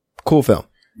 Cool film.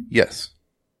 Yes.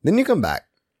 Then you come back.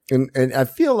 And I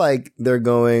feel like they're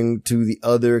going to the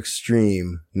other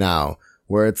extreme now,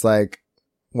 where it's like,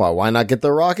 well, why not get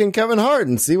The Rock and Kevin Hart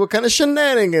and see what kind of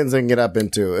shenanigans they can get up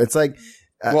into? It's like,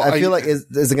 Well, I feel like, is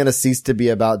it going to cease to be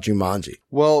about Jumanji?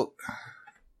 Well,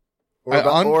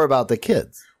 Or about the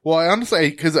kids? Well, I honestly,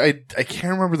 because I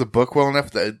can't remember the book well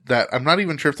enough that I'm not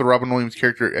even sure if the Robin Williams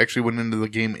character actually went into the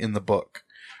game in the book.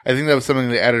 I think that was something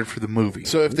they added for the movie.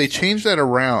 So if they change that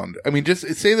around, I mean, just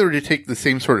say they were to take the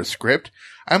same sort of script,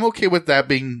 I'm okay with that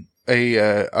being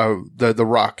the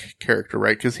Rock character,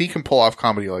 right? Because he can pull off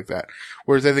comedy like that.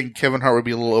 Whereas I think Kevin Hart would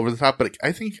be a little over the top, but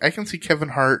I think I can see Kevin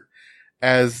Hart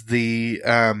as the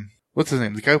what's his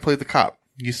name? The guy who played the cop.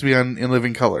 He used to be on In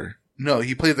Living Color. No,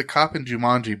 he played the cop in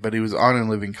Jumanji, but he was on In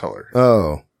Living Color.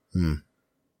 Oh.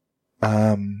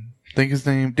 I think his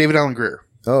name David Alan Grier.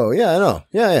 Oh, yeah, I know.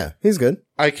 Yeah. He's good.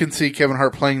 I can see Kevin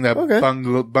Hart playing that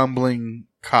bumbling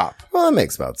cop. Well, that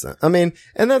makes about sense. I mean,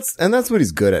 and that's what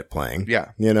he's good at playing.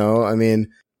 Yeah. You know, I mean,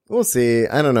 we'll see.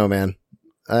 I don't know, man.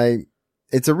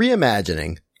 It's a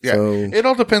reimagining. Yeah. So, it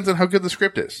all depends on how good the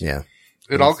script is. yeah.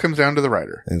 It all comes down to the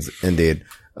writer. Indeed.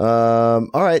 All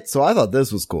right. So I thought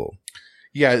this was cool.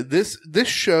 Yeah. This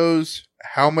shows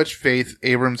how much faith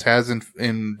Abrams has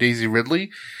in Daisy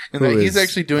Ridley, and that he's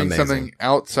actually doing something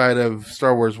outside of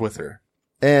Star Wars with her.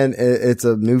 And it's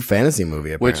a new fantasy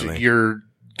movie, apparently. Which you're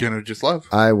gonna just love.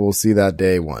 I will see that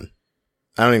day one.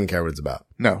 I don't even care what it's about.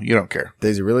 No, you don't care.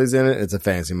 Daisy Ridley's in it. It's a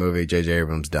fantasy movie. J.J.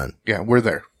 Abrams done. Yeah, we're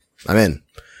there. I'm in.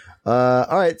 All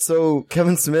right. So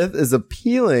Kevin Smith is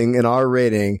appealing an R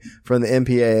rating from the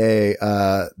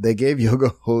MPAA. They gave Yoga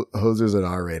Hosers an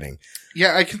R rating.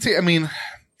 Yeah, I can see. I mean,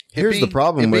 here's the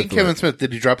problem with Kevin Smith.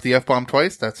 Did he drop the F-bomb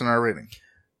twice? That's an R rating.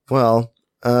 Well,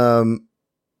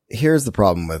 here's the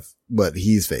problem with what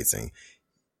he's facing.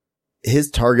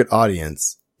 His target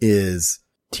audience is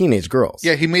teenage girls.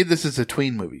 Yeah, he made this as a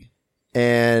tween movie.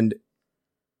 And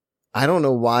I don't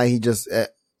know why he just,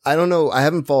 I don't know. I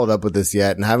haven't followed up with this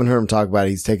yet and I haven't heard him talk about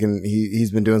it.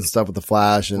 He's been doing some stuff with the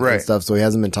Flash and stuff. So he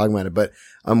hasn't been talking about it, but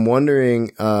I'm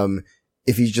wondering,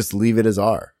 if he just leave it as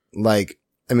R. Like,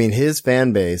 I mean, his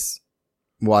fan base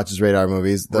watches rated R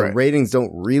movies. The ratings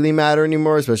don't really matter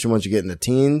anymore, especially once you get into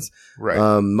teens.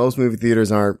 Right. Most movie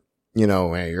theaters aren't, you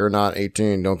know, hey, you're not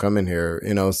 18, don't come in here,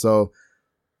 you know, so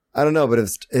I don't know, but if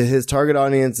his target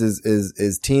audience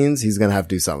is teens, he's going to have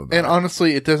to do something about it. And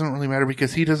honestly, it doesn't really matter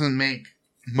because he doesn't make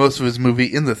most of his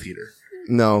movie in the theater.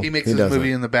 No, he makes his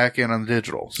movie in the back end on the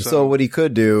digital. So what he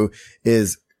could do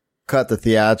is cut the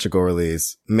theatrical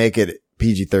release, make it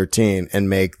PG-13 and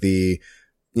make the,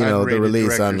 you know, the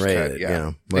release unrated, yeah, you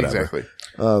know, whatever. Exactly.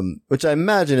 Which I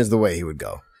imagine is the way he would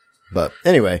go. But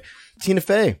anyway, Tina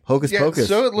Fey, Hocus Pocus.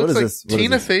 So it looks like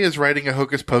Tina Fey is writing a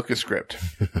Hocus Pocus script.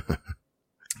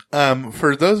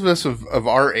 For those of us of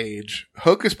our age,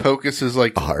 Hocus Pocus is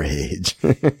like our age.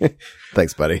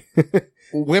 Thanks, buddy.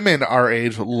 Women our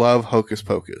age love Hocus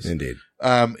Pocus. Indeed.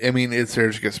 I mean, it's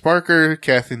Sarah Jessica Parker,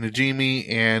 Kathy Najimy,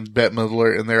 and Bette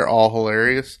Midler, and they're all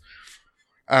hilarious.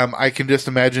 I can just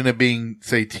imagine it being,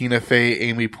 say, Tina Fey,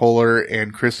 Amy Poehler,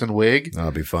 and Kristen Wiig.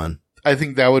 That'll be fun. I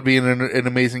think that would be an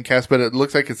amazing cast, but it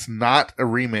looks like it's not a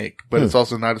remake, but it's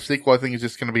also not a sequel. I think it's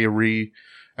just going to be a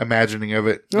reimagining of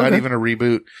it, not even a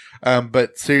reboot.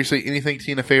 But seriously, anything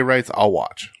Tina Fey writes, I'll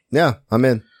watch. Yeah, I'm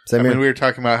in. Same here. I mean, we were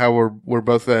talking about how we're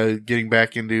both getting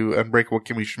back into Unbreakable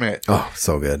Kimmy Schmidt. Oh,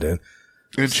 so good, dude.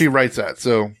 And she writes that,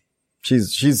 so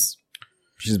she's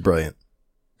brilliant.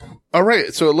 All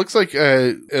right, so it looks like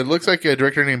a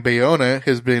director named Bayona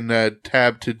has been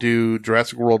tabbed to do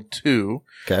Jurassic World 2.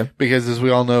 Okay. Because as we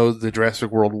all know, the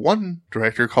Jurassic World 1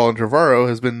 director, Colin Trevorrow,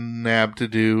 has been nabbed to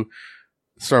do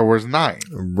Star Wars 9.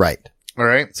 Right. All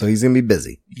right. So he's going to be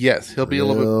busy. Yes, he'll be a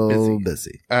little bit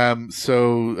busy.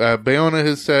 So Bayona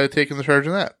has taken the charge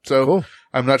of that. So cool.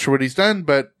 I'm not sure what he's done,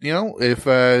 but, you know, if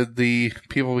the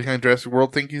people behind Jurassic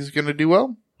World think he's going to do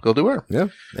well, he'll do well. Yeah.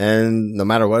 And no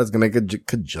matter what, it's going to make a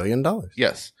cajillion dollars.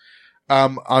 Yes.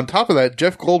 On top of that,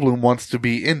 Jeff Goldblum wants to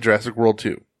be in Jurassic World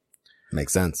 2.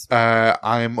 Makes sense.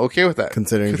 I'm okay with that.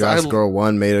 Considering Jurassic World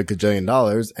 1 made a cajillion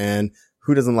dollars, and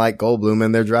who doesn't like Goldblum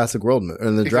in their Jurassic World,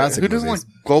 in the Jurassic Who doesn't movies?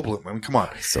 like Goldblum? I mean, come on.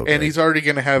 So and he's already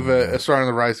going to have a star on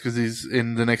the rise because he's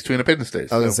in the next two Independence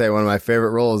Days. I was going to say, one of my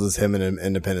favorite roles is him in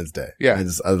Independence Day. Yeah.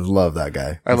 I love that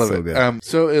guy. I love it. Good.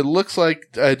 So it looks like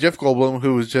Jeff Goldblum,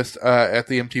 who was just at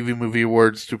the MTV Movie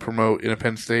Awards to promote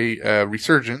Independence Day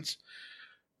Resurgence,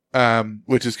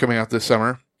 which is coming out this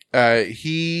summer,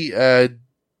 he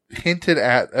hinted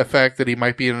at a fact that he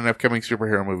might be in an upcoming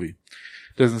superhero movie.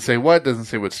 Doesn't say what, doesn't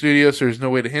say what studio, so there's no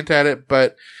way to hint at it.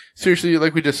 But seriously,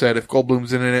 like we just said, if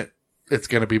Goldblum's in it, it's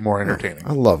going to be more entertaining.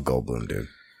 I love Goldblum, dude.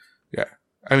 Yeah.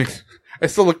 I mean, I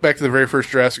still look back to the very first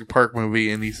Jurassic Park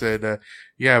movie, and he said,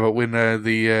 yeah, but when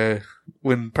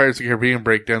when Pirates of the Caribbean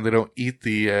break down, they don't eat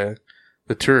the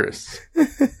tourists.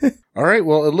 All right,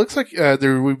 well, it looks like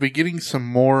we'll be getting some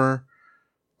more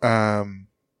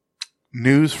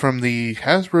news from the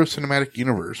Hasbro Cinematic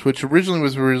Universe, which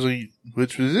was really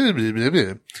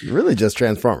just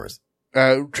Transformers.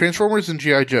 Transformers and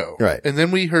G.I. Joe. Right. And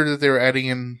then we heard that they were adding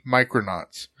in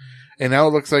Micronauts. And now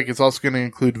it looks like it's also going to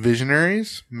include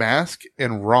Visionaries, Mask,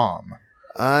 and ROM.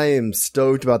 I am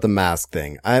stoked about the Mask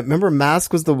thing. I remember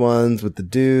Mask was the ones with the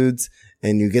dudes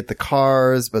and you get the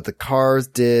cars, but the cars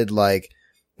did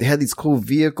they had these cool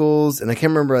vehicles, and I can't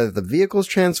remember if the vehicles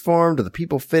transformed or the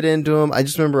people fit into them. I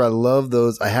just remember I love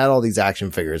those. I had all these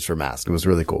action figures for Mask. It was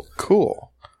really cool.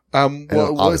 Cool.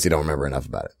 Obviously don't remember enough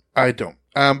about it. I don't.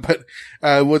 But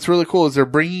what's really cool is they're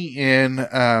bringing in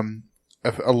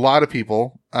a lot of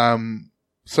people.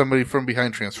 Somebody from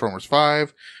behind Transformers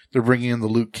 5. They're bringing in the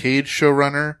Luke Cage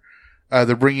showrunner.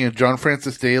 They're bringing in John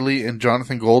Francis Daly and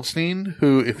Jonathan Goldstein,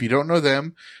 who, if you don't know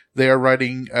them, they are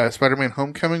writing Spider-Man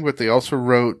Homecoming, but they also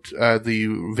wrote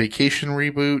the Vacation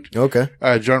reboot. Okay.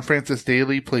 John Francis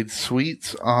Daly played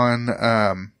Sweets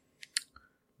on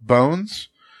Bones.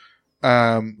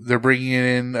 They're bringing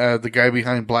in the guy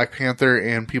behind Black Panther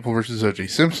and People vs. O.J.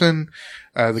 Simpson,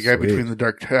 the guy between the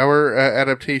Dark Tower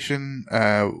adaptation,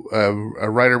 a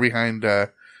writer behind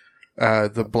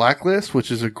the Blacklist,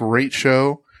 which is a great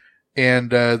show,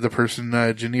 and the person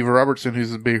Geneva Robertson,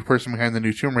 who's the big person behind the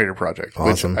new Tomb Raider project,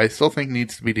 awesome. Which I still think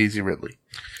needs to be Daisy Ridley.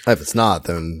 If it's not,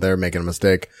 then they're making a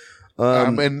mistake.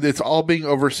 And it's all being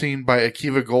overseen by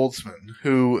Akiva Goldsman,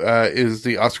 who is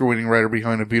the Oscar-winning writer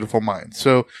behind A Beautiful Mind.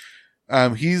 So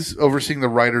he's overseeing the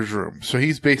writer's room. So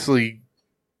he's basically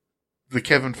the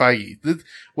Kevin Feige.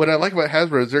 What I like about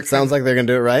Hasbro is sounds like they're going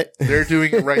to do it right. They're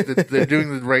doing it right. They're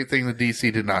doing the right thing that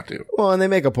DC did not do. Well, and they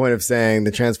make a point of saying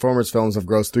the Transformers films have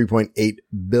grossed $3.8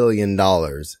 billion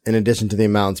in addition to the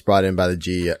amounts brought in by the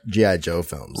G.I. Joe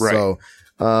films. Right. So,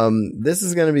 this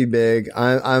is going to be big.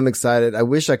 I'm excited. I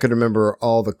wish I could remember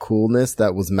all the coolness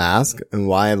that was Mask and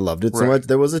why I loved it so much.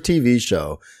 There was a TV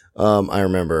show. I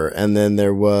remember. And then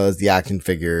there was the action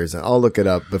figures, and I'll look it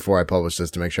up before I publish this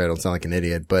to make sure I don't sound like an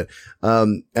idiot. But,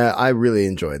 I really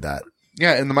enjoyed that.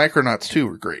 Yeah. And the Micronauts too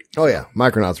were great. Oh yeah.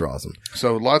 Micronauts were awesome.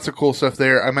 So lots of cool stuff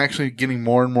there. I'm actually getting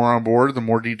more and more on board the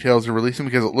more details are releasing,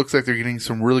 because it looks like they're getting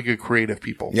some really good creative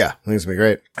people. Yeah. I think it's going to be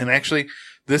great. And actually,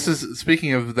 this is,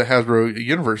 speaking of the Hasbro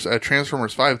universe,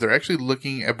 Transformers 5, they're actually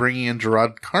looking at bringing in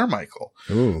Gerard Carmichael,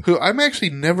 who I'm actually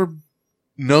never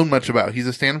known much about. He's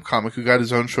a stand-up comic who got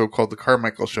his own show called The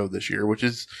Carmichael Show this year, which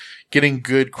is getting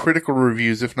good critical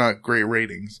reviews, if not great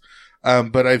ratings.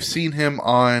 But I've seen him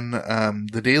on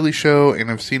The Daily Show, and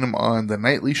I've seen him on The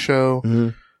Nightly Show. Mm-hmm.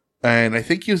 And I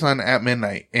think he was on At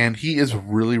Midnight, and he is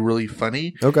really, really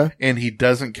funny. Okay. And he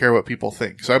doesn't care what people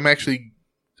think. So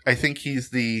I think he's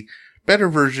the better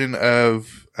version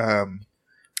of,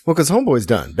 well, cause Homeboy's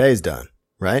done. Bay's done,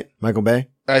 right? Michael Bay?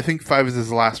 I think 5 is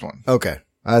his last one. Okay.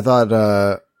 I thought,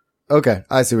 okay.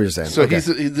 I see what you're saying. So okay.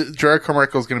 Gerard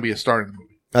Carmichael is going to be a star in the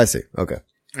movie. I see. Okay.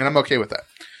 And I'm okay with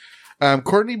that.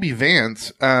 Courtney B.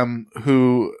 Vance,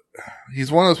 who,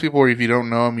 he's one of those people where if you don't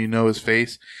know him, you know his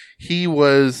face. He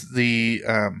was the,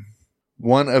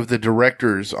 one of the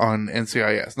directors on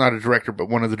NCIS. Not a director, but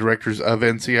one of the directors of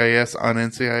NCIS on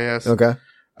NCIS. Okay.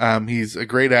 He's a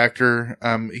great actor.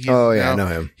 I know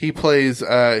him. He plays,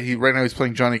 right now he's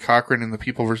playing Johnny Cochran in The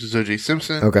People vs. O.J.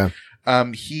 Simpson. Okay.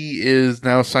 He is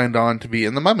now signed on to be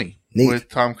in The Mummy with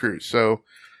Tom Cruise. So,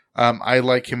 I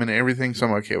like him in everything, so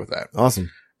I'm okay with that.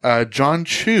 Awesome. John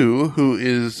Chu, who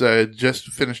is, just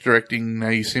finished directing Now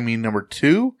You See Me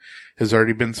 #2, has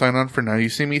already been signed on for Now You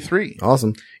See Me 3.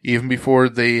 Awesome. Even before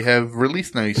they have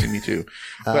released Now You See Me 2.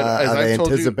 But are they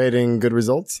anticipating good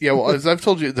results? Yeah, well, as I've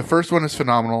told you, the first one is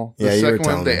phenomenal. The second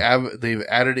one, they've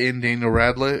added in Daniel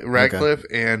Radcliffe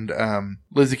and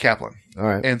Lizzie Kaplan. All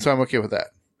right. And so I'm okay with that.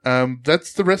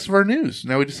 That's the rest of our news.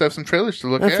 Now we just have some trailers to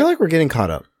look at. I feel like we're getting caught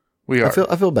up. We are.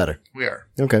 I feel better. We are.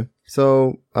 Okay.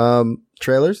 So,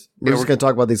 trailers? We're just going to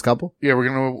talk about these couple? Yeah, we're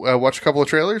going to watch a couple of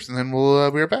trailers, and then we'll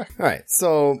be right back. All right.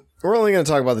 So, we're only going to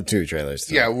talk about the 2 trailers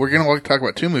today. Yeah, we're going to talk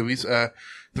about 2 movies. The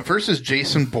first is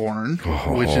Jason Bourne,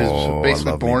 which is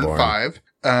basically Bourne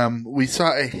 5. We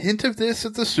saw a hint of this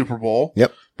at the Super Bowl.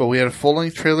 Yep. But we had a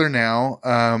full-length trailer now.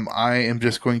 I am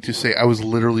just going to say I was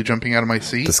literally jumping out of my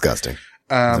seat. Disgusting.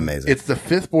 It's amazing. It's the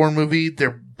 5th Bourne movie. They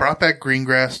brought back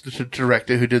Greengrass to direct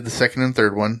it, who did the 2nd and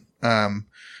 3rd one.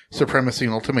 Supremacy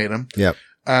and Ultimatum. Yep.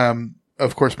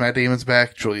 Of course, Matt Damon's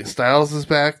back. Julia Stiles is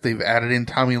back. They've added in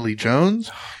Tommy Lee Jones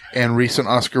and recent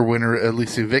Oscar winner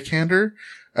Alicia Vikander.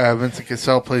 Vincent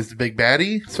Cassel plays the big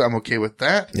baddie, so I'm okay with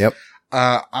that. Yep.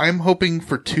 I'm hoping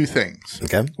for 2 things.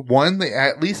 Okay. One, they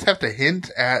at least have to hint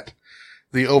at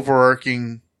the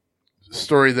overarching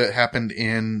story that happened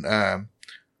in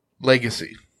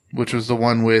Legacy, which was the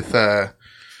one with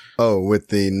with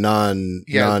the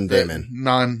non-Damon.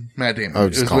 Non-Matt Damon. Oh,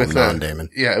 just call him non-Damon.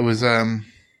 Yeah, it was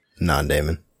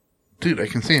non-Damon. Dude, I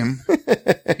can see him.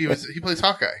 He plays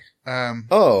Hawkeye.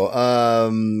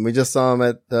 We just saw him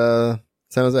at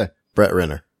San Jose. Brett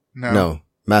Renner. No.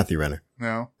 Matthew Renner.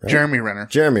 No. Right? Jeremy Renner.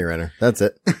 Jeremy Renner. That's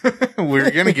it.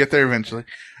 We're gonna get there eventually.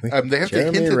 They have to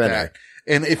hint at that.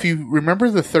 And if you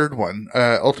remember the 3rd one,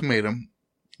 Ultimatum,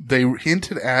 they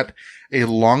hinted at a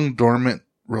long dormant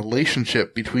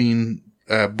relationship between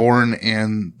Bourne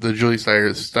and the Julie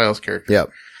Stiles character.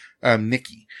 Yep.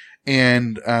 Nikki.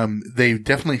 And they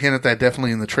definitely hint at that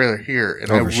definitely in the trailer here. And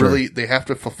they have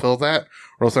to fulfill that,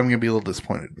 or else I'm going to be a little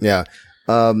disappointed. Yeah.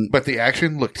 But the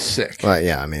action looked sick.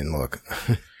 Yeah, I mean, look.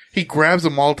 He grabs a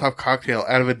Molotov cocktail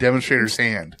out of a demonstrator's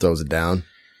hand. Throws it down.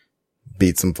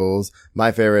 Beats some fools.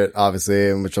 My favorite, obviously,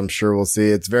 and which I'm sure we'll see,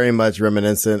 it's very much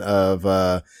reminiscent of,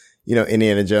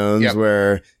 Indiana Jones,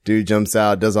 where dude jumps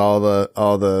out, does all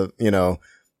the,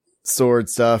 sword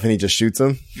stuff, and he just shoots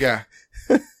him. Yeah.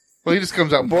 Well, he just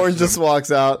comes out. Bourne just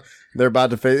walks out. They're about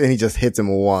to face, and he just hits him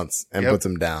once and puts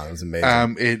him down. It was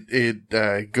amazing.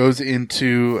 It goes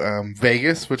into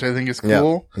Vegas, which I think is cool.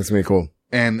 Yeah, that's gonna be cool.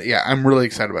 And yeah, I'm really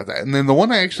excited about that. And then the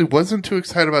one I actually wasn't too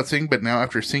excited about seeing, but now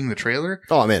after seeing the trailer,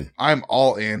 I'm in. I'm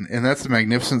all in, and that's the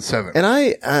Magnificent Seven. And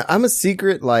I'm a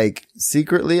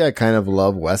secretly, I kind of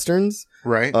love westerns.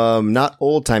 Right. Not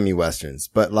old timey westerns,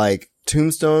 but like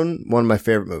Tombstone, one of my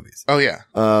favorite movies. Oh yeah.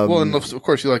 Well, and of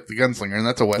course you like The Gunslinger, and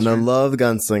that's a western. And I love The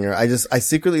Gunslinger. I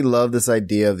secretly love this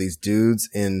idea of these dudes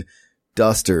in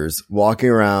dusters walking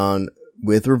around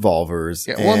with revolvers.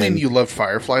 Yeah. Well, I mean, you loved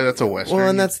Firefly. That's a western. Well,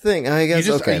 and that's the thing. I guess,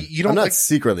 you don't I'm not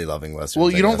secretly loving westerns.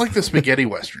 Well, you don't like the spaghetti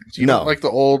westerns. You don't like the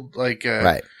old,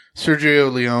 right.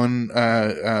 Sergio Leone,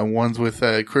 ones with,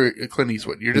 Clint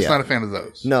Eastwood. You're just not a fan of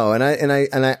those. No, and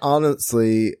I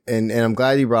honestly, and I'm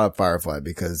glad you brought up Firefly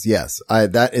because yes,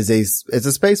 it's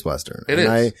a space western. It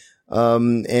is.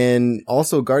 And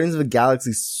also Guardians of the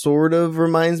Galaxy sort of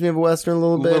reminds me of a western a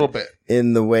little bit.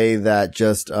 In the way that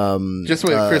just the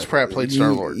way Chris Pratt played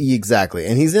Star-Lord. Exactly.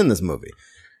 And he's in this movie.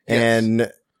 Yes. And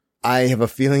I have a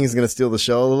feeling he's going to steal the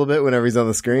show a little bit whenever he's on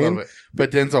the screen. A little bit.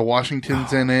 But Denzel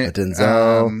Washington's in it.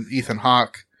 Denzel. Ethan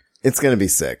Hawke. It's going to be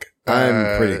sick.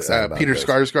 I'm pretty excited about Peter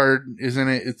Skarsgård is in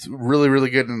it. It's really,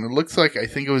 really good. And it looks like, I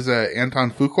think it was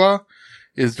Anton Fuqua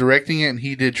is directing it, and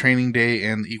he did Training Day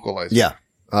and Equalizer. Yeah.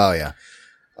 Oh, yeah.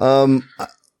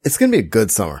 It's going to be a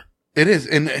good summer. It is.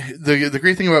 And the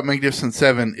great thing about Magnificent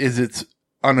Seven is it's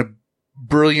on a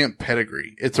brilliant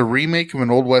pedigree. It's a remake of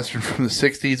an old western from the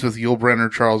 60s with Yul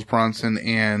Brynner, Charles Bronson,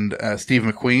 and Steve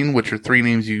McQueen, which are three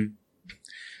names you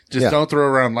just don't throw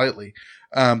around lightly.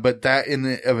 But that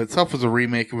in of itself was a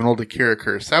remake of an old Akira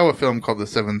Kurosawa film called The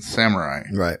Seven Samurai.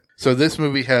 Right. So this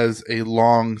movie has a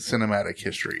long cinematic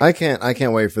history. I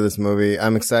can't wait for this movie.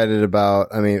 I'm excited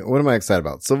about, what am I excited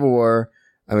about? Civil War.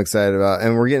 I'm excited about,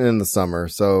 and we're getting in the summer.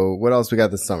 So what else we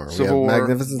got this summer? Civil War,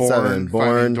 Magnificent Seven,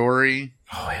 Bourne, Dory.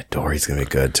 Oh yeah, Dory's gonna be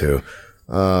good too.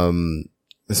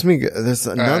 There's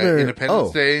another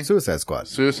Independence Day, Suicide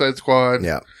Squad.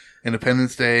 Yeah.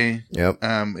 Independence Day. Yep.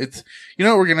 It's,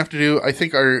 what we're gonna have to do. I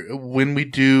think when we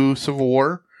do Civil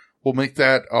War, we'll make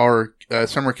that our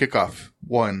summer kickoff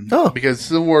one. Oh. Because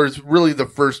Civil War is really the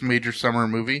first major summer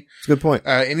movie. That's a good point.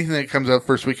 Anything that comes out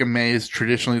first week of May is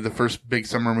traditionally the first big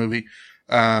summer movie.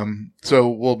 So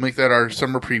we'll make that our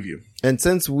summer preview. And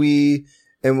since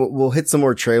we'll hit some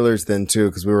more trailers then too,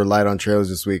 because we were light on trailers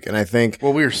this week. And I think,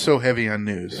 we were so heavy on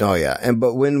news. Oh yeah.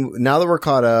 Now that we're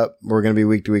caught up, we're going to be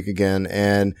week to week again.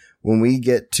 And when we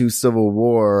get to Civil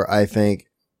War, I think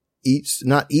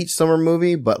not each summer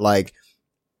movie, but like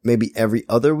maybe every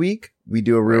other week we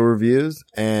do a real reviews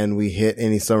and we hit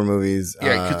any summer movies.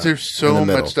 Yeah. Cause there's so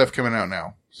much stuff coming out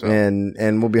now. So.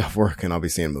 And we'll be off work and I'll be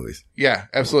seeing movies. Yeah,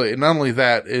 absolutely. And not only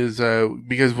that is,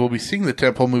 because we'll be seeing the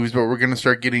tentpole movies, but we're going to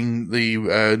start getting the,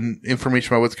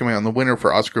 information about what's coming out in the winter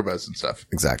for Oscar buzz and stuff.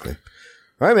 Exactly.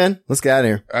 All right, man. Let's get out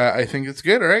of here. I think it's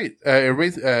good. All right.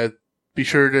 Everybody, be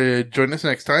sure to join us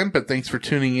next time, but thanks for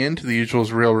tuning in to the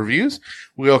Usual's Real Reviews.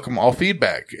 We welcome all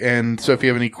feedback. And so if you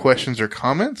have any questions or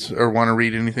comments or want to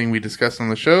read anything we discussed on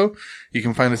the show, you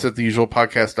can find us at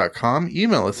theusualpodcast.com,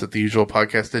 email us at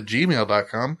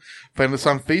theusualpodcast@gmail.com, find us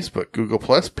on Facebook, Google+,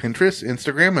 Pinterest,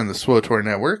 Instagram, and the SWOTOR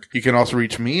Network. You can also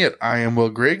reach me at I am Will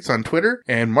Griggs on Twitter,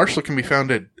 and Marshall can be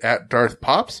found at Darth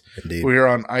Pops. Indeed. We are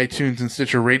on iTunes and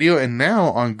Stitcher Radio, and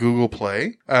now on Google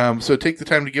Play. So take the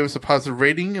time to give us a positive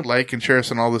rating, like, and share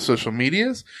us on all the social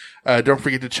medias. Don't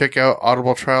forget to check out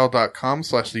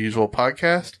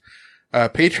audibletrial.com/theusualpodcast.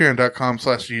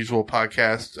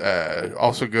 Patreon.com/theusualpodcast.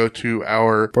 Also go to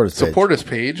our support us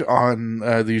page on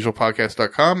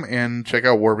theusualpodcast.com and check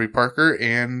out Warby Parker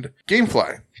and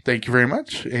Gamefly. Thank you very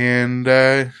much, and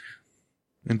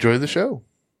enjoy the show.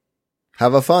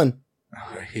 Have a fun.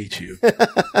 Oh, I hate you.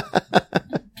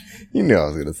 You knew I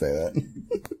was going to say that.